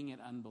making it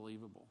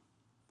unbelievable.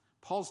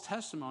 Paul's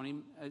testimony,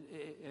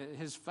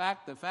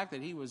 the fact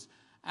that he was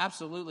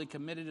absolutely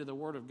committed to the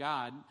Word of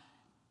God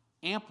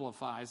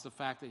amplifies the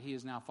fact that he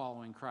is now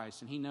following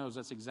Christ, and he knows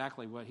that's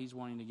exactly what he's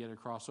wanting to get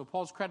across. So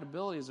Paul's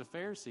credibility as a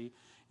Pharisee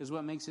is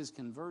what makes his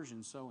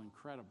conversion so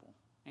incredible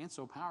and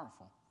so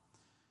powerful.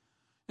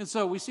 And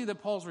so we see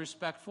that Paul's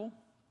respectful.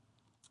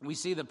 We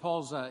see that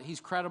Paul's he's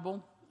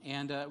credible,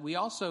 and we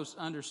also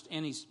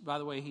understand.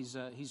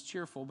 He's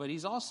cheerful, but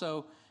he's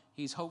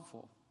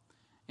hopeful.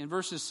 In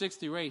verses 6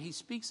 through 8, he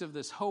speaks of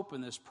this hope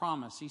and this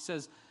promise. He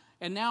says,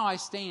 "And now I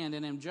stand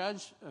and am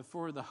judged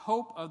for the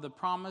hope of the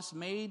promise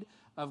made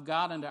of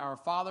God unto our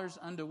fathers,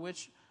 unto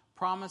which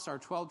promise our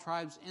 12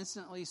 tribes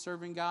instantly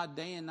serving God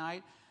day and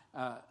night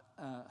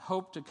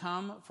hope to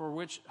come, for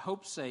which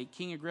hope's sake,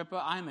 King Agrippa,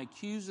 I am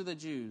accused of the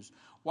Jews.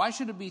 Why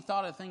should it be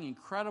thought a thing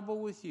incredible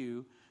with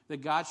you that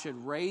God should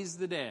raise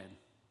the dead?"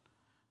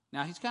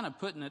 Now, he's kind of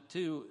putting it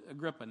to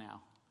Agrippa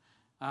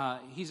now.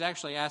 He's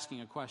actually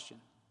asking a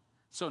question.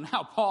 So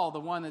now Paul, the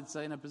one that's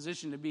in a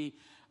position to be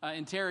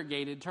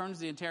interrogated, turns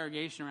the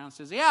interrogation around and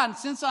says, yeah, and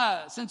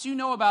since you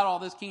know about all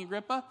this, King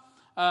Agrippa,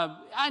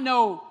 I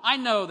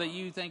know that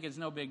you think it's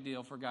no big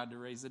deal for God to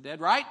raise the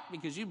dead, right?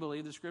 Because you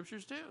believe the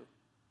Scriptures too.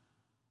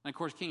 And of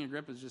course, King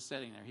Agrippa is just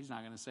sitting there. He's not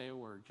going to say a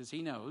word because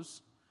he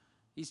knows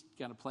he's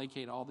got to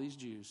placate all these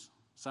Jews.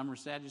 Some are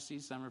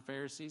Sadducees, some are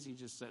Pharisees. He's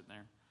just sitting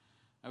there.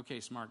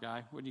 Okay, smart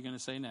guy, what are you going to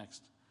say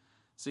next?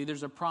 See,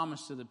 there's a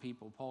promise to the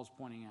people, Paul's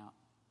pointing out.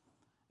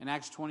 In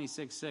Acts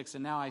 26:6,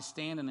 "And now I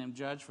stand and am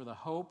judged for the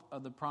hope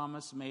of the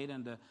promise made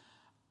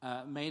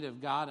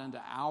of God unto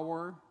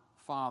our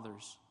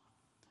fathers."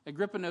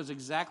 Agrippa knows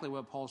exactly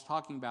what Paul's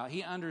talking about.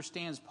 He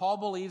understands. Paul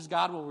believes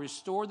God will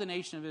restore the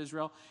nation of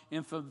Israel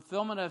in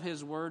fulfillment of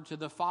his word to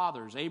the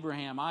fathers,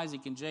 Abraham,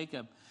 Isaac, and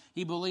Jacob.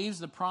 He believes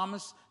the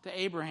promise to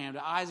Abraham,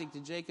 to Isaac, to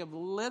Jacob,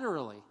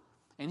 literally.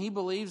 And he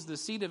believes the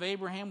seed of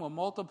Abraham will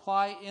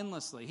multiply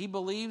endlessly. He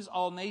believes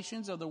all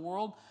nations of the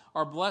world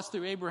are blessed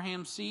through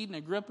Abraham's seed, and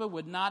Agrippa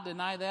would not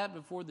deny that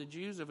before the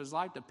Jews if his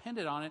life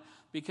depended on it,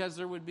 because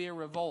there would be a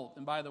revolt.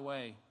 And by the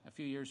way, a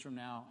few years from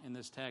now in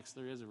this text,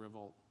 there is a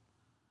revolt.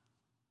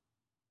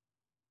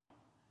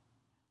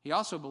 He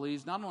also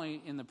believes not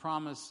only in the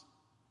promise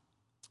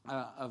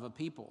of a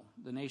people,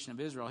 the nation of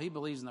Israel, he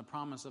believes in the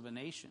promise of a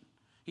nation.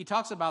 He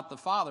talks about the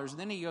fathers, and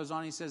then he goes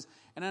on, he says,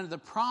 and under the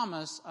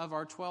promise of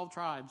our 12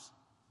 tribes.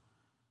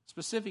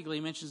 Specifically,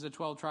 he mentions the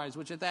 12 tribes,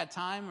 which at that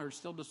time are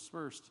still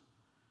dispersed.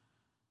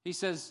 He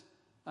says,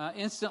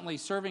 instantly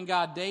serving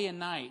God day and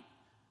night,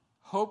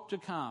 hope to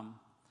come,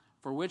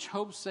 for which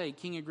hope's sake,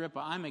 King Agrippa,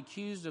 I'm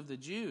accused of the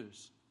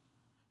Jews.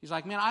 He's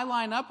like, man, I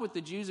line up with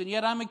the Jews, and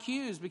yet I'm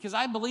accused because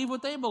I believe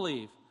what they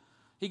believe.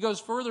 He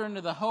goes further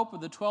into the hope of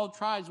the 12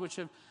 tribes, which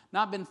have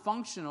not been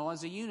functional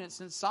as a unit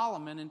since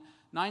Solomon in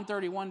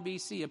 931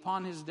 BC,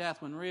 upon his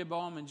death, when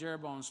Rehoboam and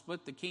Jeroboam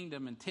split the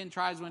kingdom, and 10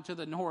 tribes went to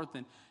the north,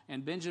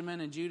 and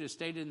Benjamin and Judah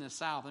stayed in the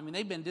south. I mean,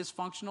 they've been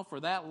dysfunctional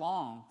for that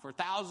long, for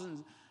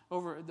thousands,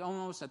 over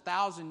almost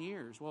 1,000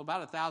 years. Well, about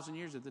 1,000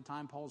 years at the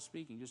time Paul's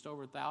speaking, just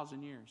over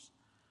 1,000 years.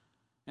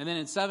 And then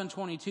in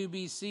 722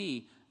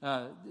 BC,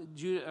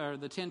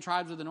 the 10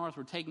 tribes of the north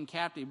were taken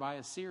captive by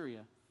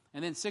Assyria.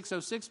 And then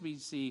 606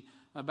 BC,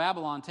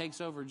 Babylon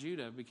takes over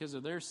Judah because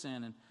of their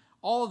sin. And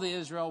all of the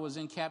Israel was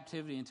in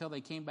captivity until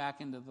they came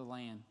back into the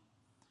land.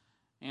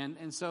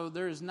 And so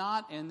there is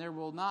not and there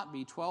will not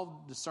be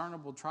 12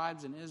 discernible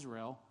tribes in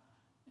Israel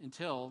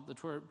until the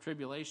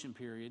tribulation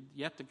period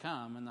yet to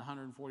come in the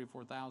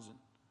 144,000.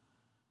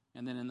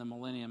 And then in the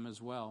millennium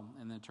as well,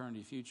 in the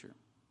eternity future.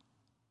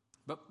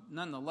 But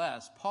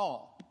nonetheless,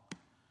 Paul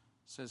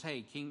says,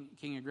 hey,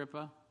 King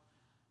Agrippa,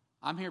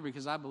 I'm here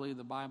because I believe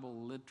the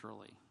Bible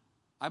literally.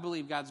 I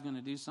believe God's going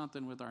to do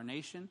something with our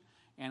nation,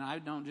 and I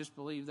don't just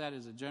believe that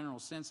as a general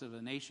sense of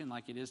a nation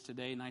like it is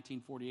today,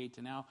 1948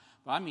 to now,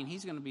 but I mean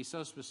he's going to be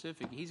so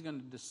specific. He's going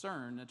to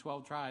discern the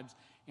 12 tribes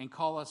and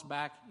call us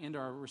back into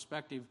our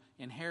respective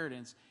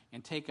inheritance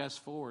and take us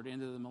forward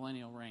into the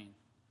millennial reign.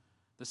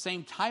 The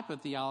same type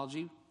of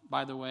theology,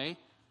 by the way,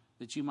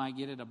 that you might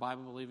get at a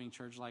Bible-believing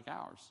church like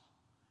ours.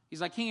 He's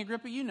like, King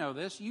Agrippa, you know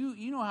this.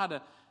 You know how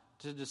to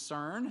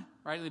discern,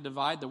 rightly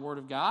divide the Word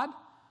of God.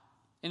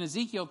 In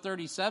Ezekiel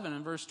 37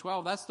 and verse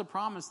 12, that's the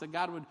promise that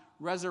God would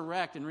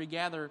resurrect and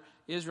regather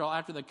Israel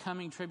after the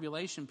coming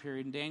tribulation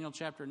period in Daniel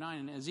chapter 9.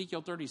 In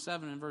Ezekiel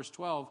 37 and verse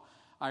 12,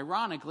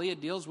 ironically,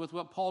 it deals with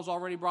what Paul's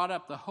already brought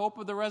up, the hope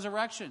of the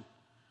resurrection.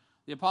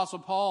 The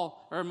Apostle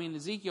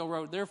Ezekiel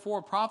wrote,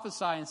 therefore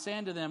prophesy and say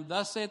unto them,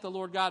 thus saith the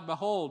Lord God,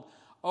 behold,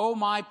 O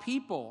my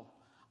people,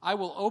 I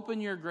will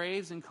open your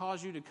graves and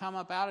cause you to come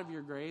up out of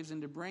your graves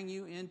and to bring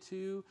you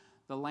into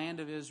the land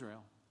of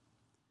Israel.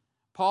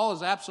 Paul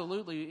is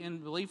absolutely in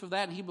belief of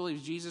that, and he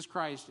believes Jesus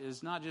Christ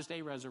is not just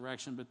a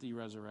resurrection, but the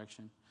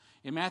resurrection.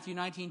 In Matthew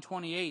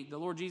 19:28, the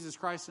Lord Jesus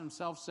Christ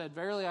himself said,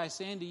 verily I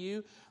say unto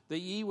you, that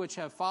ye which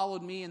have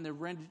followed me in the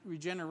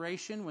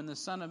regeneration, when the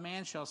Son of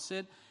Man shall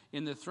sit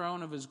in the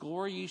throne of his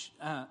glory,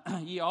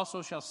 ye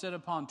also shall sit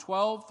upon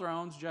 12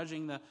 thrones,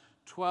 judging the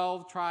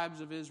 12 tribes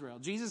of Israel.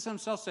 Jesus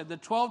himself said the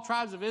 12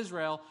 tribes of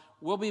Israel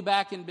will be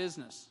back in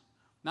business.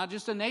 Not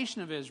just a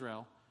nation of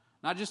Israel,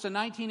 not just a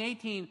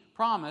 1918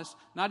 promise,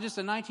 not just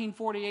a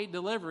 1948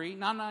 delivery,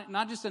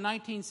 not just a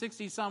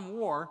 1960-some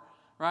war,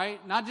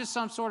 right? Not just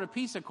some sort of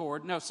peace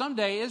accord. No,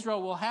 someday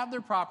Israel will have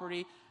their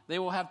property, they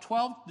will have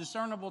 12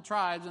 discernible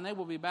tribes, and they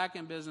will be back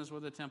in business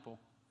with a temple.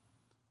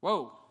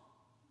 Whoa.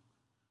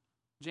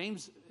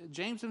 James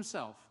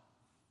himself,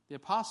 the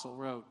apostle,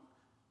 wrote,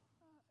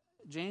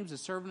 James, a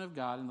servant of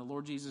God and the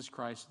Lord Jesus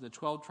Christ, the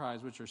 12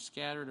 tribes which are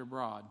scattered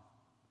abroad.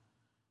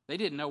 They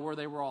didn't know where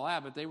they were all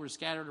at, but they were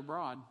scattered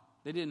abroad.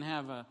 They didn't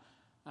have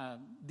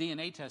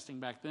DNA testing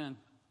back then.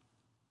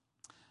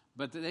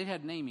 But they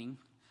had naming.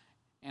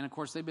 And, of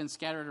course, they've been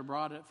scattered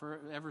abroad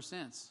ever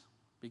since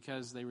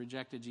because they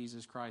rejected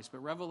Jesus Christ.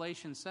 But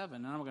Revelation 7,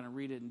 and I'm not going to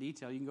read it in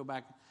detail. You can go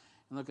back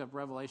and look up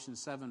Revelation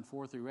 7,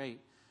 4 through 8.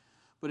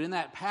 But in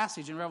that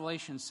passage in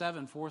Revelation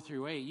 7, 4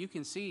 through 8, you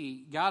can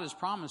see God is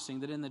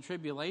promising that in the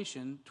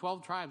tribulation,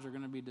 12 tribes are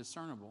going to be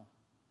discernible.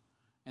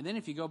 And then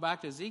if you go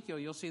back to Ezekiel,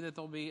 you'll see that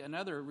there'll be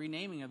another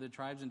renaming of the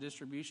tribes and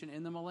distribution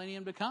in the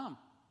millennium to come.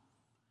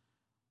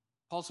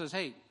 Paul says,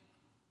 hey,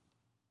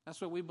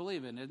 that's what we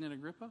believe in, isn't it,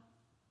 Agrippa?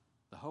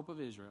 The hope of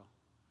Israel.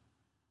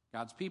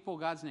 God's people,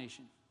 God's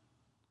nation.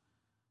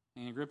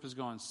 And Agrippa's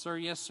going, sir,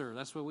 yes, sir,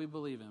 that's what we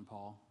believe in,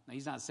 Paul. Now,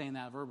 he's not saying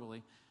that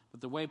verbally. But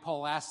the way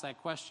Paul asked that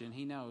question,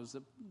 he knows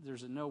that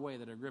there's no way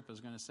that Agrippa is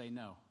going to say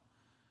no.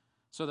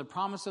 So the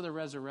promise of the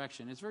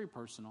resurrection is very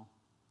personal.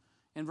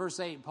 In verse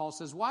 8, Paul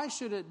says, why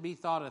should it be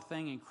thought a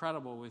thing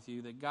incredible with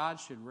you that God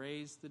should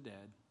raise the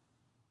dead?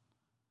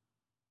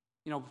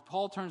 You know,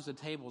 Paul turns the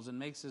tables and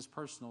makes this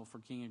personal for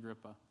King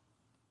Agrippa.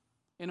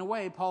 In a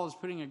way, Paul is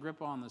putting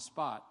Agrippa on the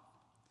spot.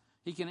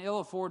 He can ill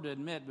afford to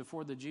admit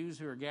before the Jews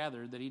who are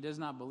gathered that he does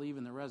not believe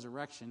in the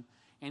resurrection,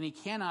 and he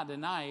cannot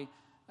deny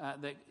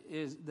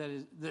he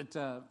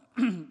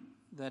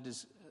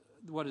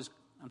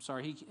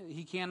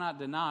cannot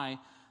deny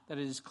that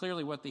it is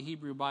clearly what the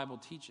Hebrew Bible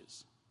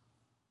teaches.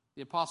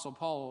 The Apostle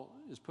Paul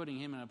is putting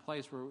him in a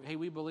place where, hey,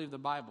 we believe the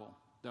Bible,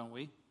 don't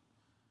we?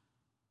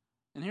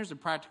 And here's a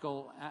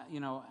practical,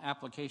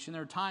 application.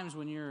 There are times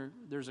when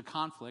there's a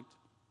conflict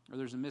or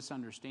there's a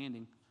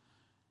misunderstanding.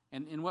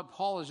 And what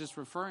Paul is just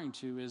referring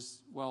to is,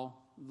 well,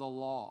 the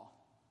law,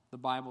 the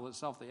Bible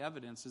itself. The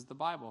evidence is the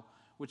Bible,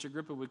 which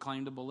Agrippa would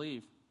claim to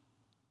believe.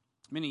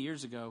 Many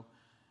years ago,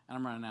 and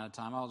I'm running out of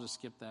time, I'll just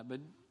skip that, but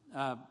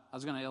I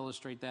was going to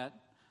illustrate that.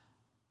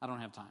 I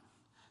don't have time.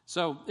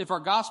 So if our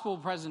gospel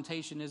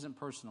presentation isn't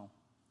personal,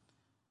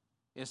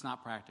 it's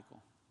not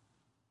practical.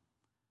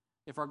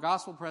 If our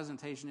gospel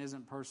presentation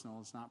isn't personal,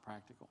 it's not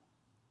practical.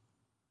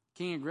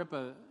 King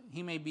Agrippa,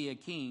 he may be a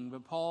king,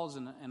 but Paul's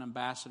an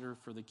ambassador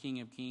for the King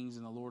of Kings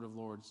and the Lord of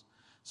Lords.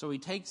 So he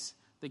takes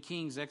the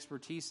king's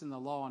expertise in the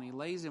law and he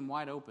lays him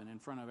wide open in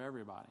front of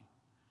everybody.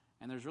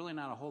 And there's really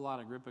not a whole lot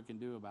Agrippa can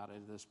do about it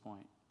at this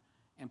point.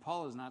 And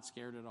Paul is not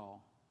scared at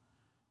all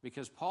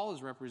because Paul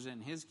is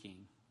representing his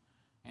king.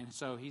 And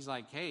so he's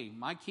like, hey,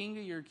 my king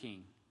to your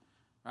king,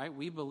 right?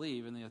 We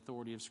believe in the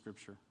authority of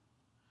Scripture.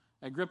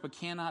 Agrippa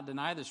cannot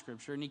deny the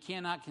Scripture, and he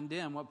cannot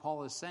condemn what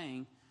Paul is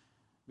saying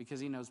because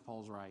he knows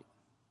Paul's right.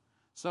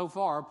 So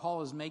far,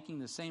 Paul is making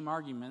the same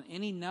argument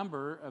any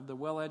number of the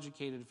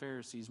well-educated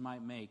Pharisees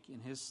might make in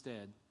his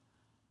stead,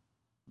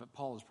 but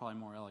Paul is probably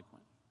more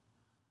eloquent.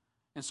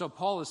 And so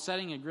Paul is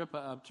setting Agrippa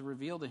up to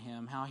reveal to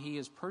him how he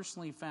has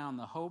personally found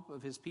the hope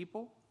of his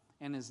people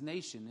and his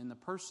nation in the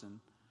person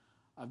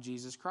of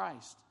Jesus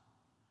Christ.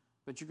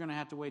 But you're going to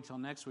have to wait till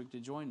next week to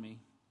join me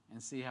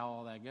and see how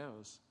all that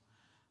goes.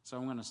 So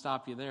I'm going to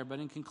stop you there. But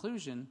in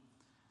conclusion,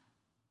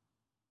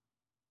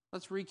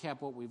 let's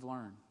recap what we've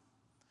learned.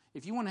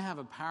 If you want to have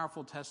a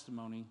powerful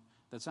testimony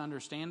that's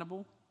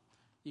understandable,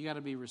 you got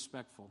to be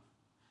respectful.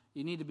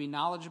 You need to be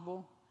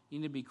knowledgeable, you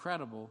need to be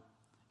credible,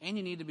 and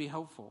you need to be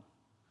hopeful.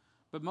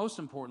 But most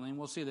importantly, and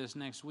we'll see this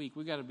next week,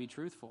 we got to be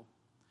truthful.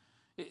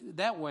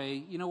 That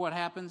way, you know what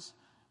happens?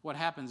 What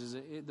happens is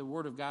the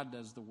Word of God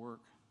does the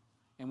work,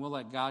 and we'll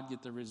let God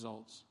get the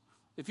results.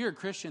 If you're a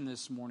Christian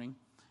this morning,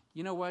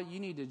 you know what? You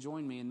need to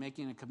join me in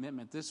making a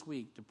commitment this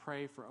week to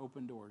pray for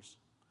open doors.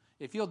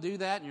 If you'll do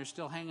that and you're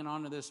still hanging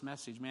on to this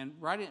message, man,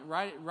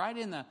 write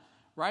in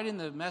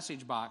the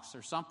message box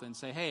or something.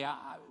 Say, hey,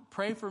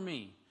 pray for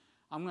me.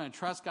 I'm going to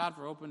trust God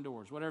for open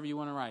doors. Whatever you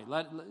want to write.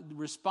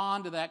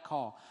 Respond to that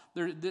call.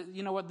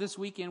 You know what? This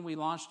weekend we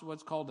launched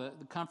what's called the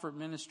Comfort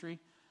Ministry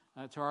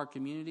to our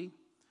community.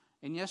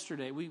 And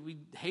yesterday we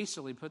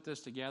hastily put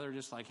this together,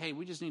 just like, hey,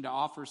 we just need to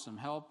offer some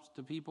help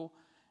to people.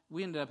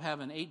 We ended up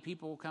having 8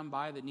 people come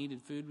by that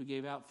needed food. We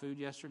gave out food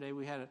yesterday.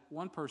 We had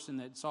one person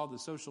that saw the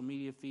social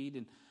media feed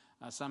and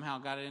somehow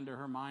got it into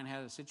her mind,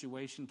 had a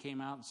situation,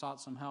 came out and sought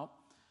some help.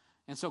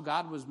 And so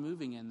God was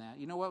moving in that.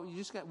 You know what? We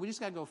just got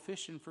to go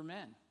fishing for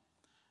men.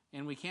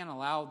 And we can't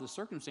allow the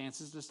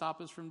circumstances to stop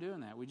us from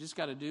doing that. We just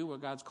got to do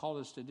what God's called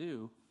us to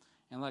do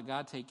and let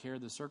God take care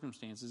of the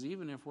circumstances,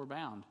 even if we're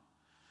bound.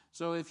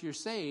 So if you're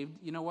saved,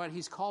 you know what?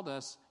 He's called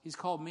us. He's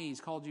called me.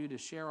 He's called you to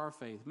share our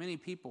faith. Many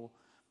people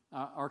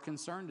are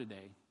concerned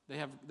today. They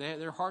have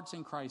their hearts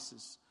in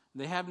crisis.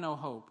 They have no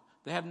hope.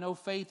 They have no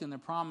faith in the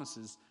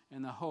promises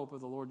and the hope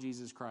of the Lord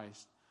Jesus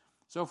Christ.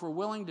 So if we're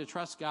willing to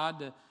trust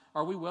God,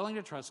 are we willing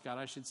to trust God,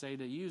 I should say,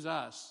 to use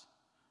us?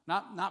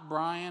 Not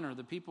Brian or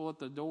the people at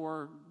the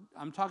door.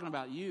 I'm talking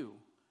about you.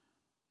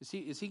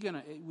 Is he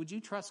gonna? Would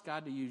you trust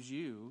God to use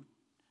you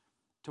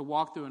to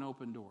walk through an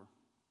open door?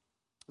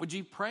 Would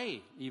you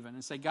pray even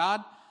and say,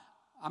 God,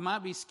 I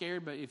might be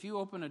scared, but if you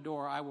open a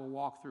door, I will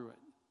walk through it.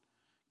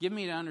 Give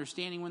me the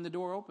understanding when the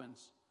door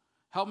opens.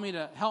 Help me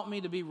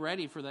to be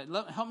ready for that.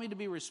 Help me to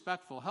be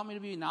respectful. Help me to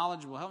be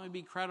knowledgeable. Help me to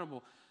be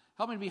credible.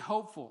 Help me to be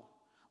hopeful.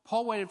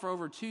 Paul waited for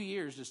over 2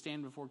 years to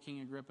stand before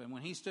King Agrippa, and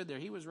when he stood there,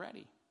 he was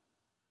ready.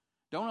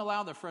 Don't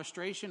allow the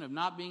frustration of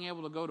not being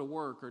able to go to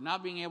work or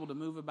not being able to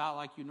move about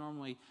like you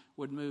normally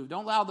would move.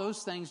 Don't allow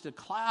those things to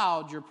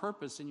cloud your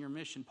purpose and your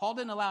mission. Paul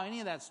didn't allow any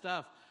of that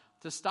stuff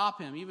to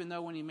stop him, even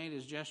though when he made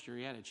his gesture,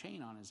 he had a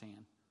chain on his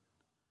hand.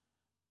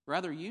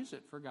 Rather, use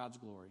it for God's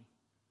glory.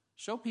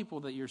 Show people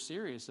that you're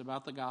serious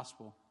about the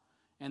gospel,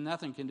 and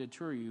nothing can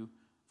deter you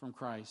from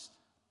Christ.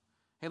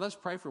 Hey, let's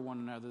pray for one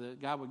another that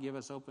God would give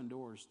us open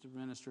doors to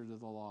minister to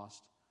the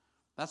lost.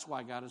 That's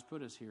why God has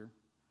put us here.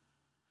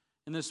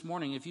 And this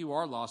morning, if you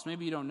are lost,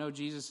 maybe you don't know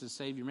Jesus as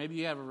Savior. Maybe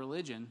you have a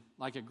religion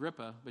like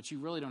Agrippa, but you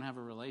really don't have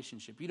a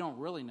relationship. You don't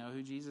really know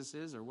who Jesus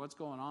is or what's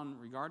going on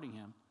regarding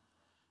him.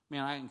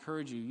 Man, I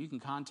encourage you. You can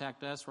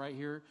contact us right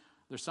here.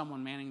 There's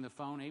someone manning the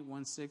phone,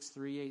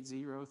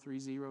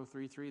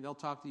 816-380-3033. They'll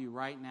talk to you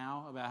right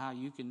now about how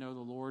you can know the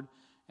Lord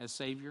as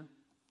Savior.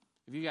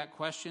 If you got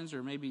questions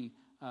or maybe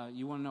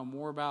you want to know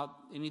more about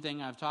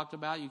anything I've talked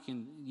about, you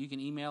can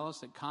email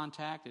us at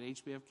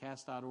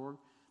contact@hbfcast.org.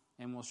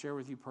 And we'll share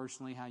with you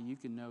personally how you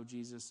can know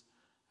Jesus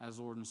as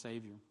Lord and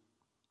Savior.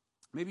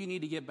 Maybe you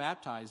need to get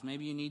baptized.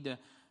 Maybe you need to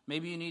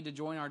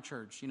join our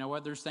church. You know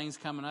what? There's things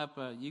coming up.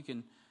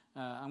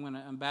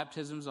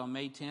 Baptisms on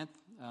May 10th.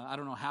 I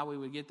don't know how we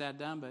would get that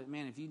done, but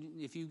man,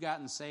 if you've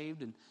gotten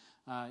saved and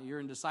you're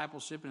in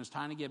discipleship and it's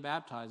time to get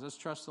baptized, let's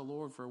trust the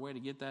Lord for a way to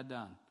get that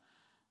done.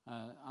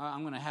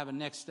 I'm going to have a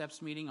Next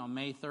Steps meeting on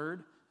May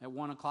 3rd at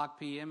 1:00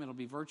 p.m. It'll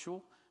be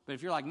virtual. But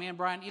if you're like, man,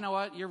 Brian, you know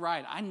what? You're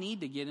right. I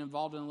need to get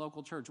involved in a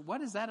local church. What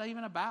is that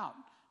even about?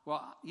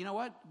 Well, you know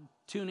what?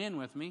 Tune in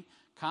with me.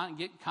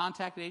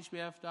 Contact at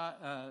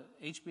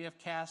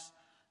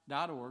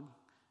hbfcast.org.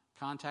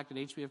 Contact at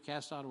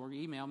hbfcast.org.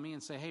 Email me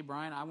and say, hey,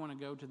 Brian, I want to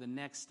go to the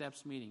Next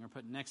Steps meeting, or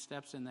put Next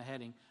Steps in the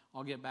heading.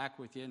 I'll get back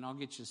with you, and I'll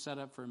get you set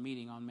up for a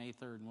meeting on May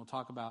 3rd. And we'll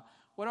talk about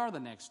what are the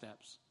next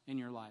steps in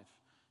your life.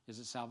 Is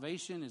it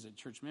salvation? Is it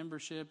church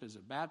membership? Is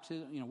it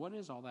baptism? You know, what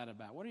is all that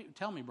about?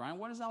 Tell me, Brian,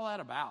 what is all that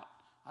about?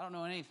 I don't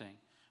know anything.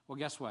 Well,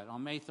 guess what?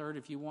 On May 3rd,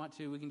 if you want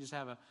to, we can just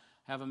have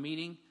a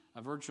meeting,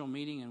 a virtual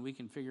meeting, and we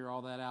can figure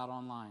all that out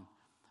online.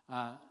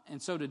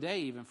 And so today,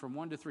 even from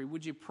 1 to 3,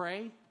 would you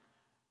pray?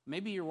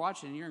 Maybe you're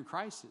watching and you're in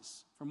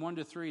crisis. From 1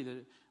 to 3,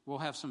 that we'll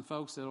have some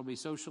folks that will be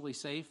socially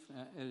safe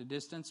at a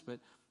distance. But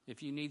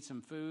if you need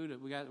some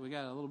food, we got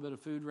a little bit of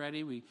food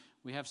ready. We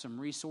have some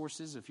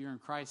resources. If you're in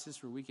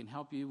crisis, where we can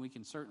help you, we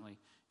can certainly.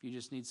 If you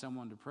just need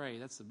someone to pray,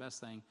 that's the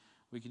best thing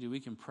we can do. We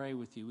can pray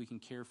with you. We can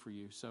care for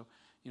you. So,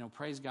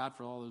 praise God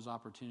for all those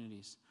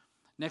opportunities.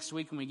 Next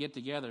week when we get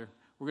together,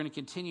 we're going to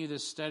continue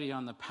this study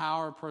on the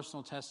power of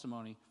personal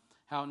testimony,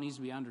 how it needs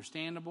to be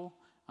understandable,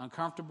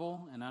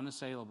 uncomfortable, and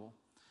unassailable.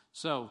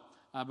 So,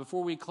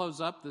 before we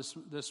close up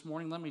this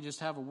morning, let me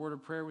just have a word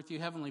of prayer with you.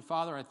 Heavenly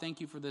Father, I thank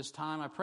you for this time. I pray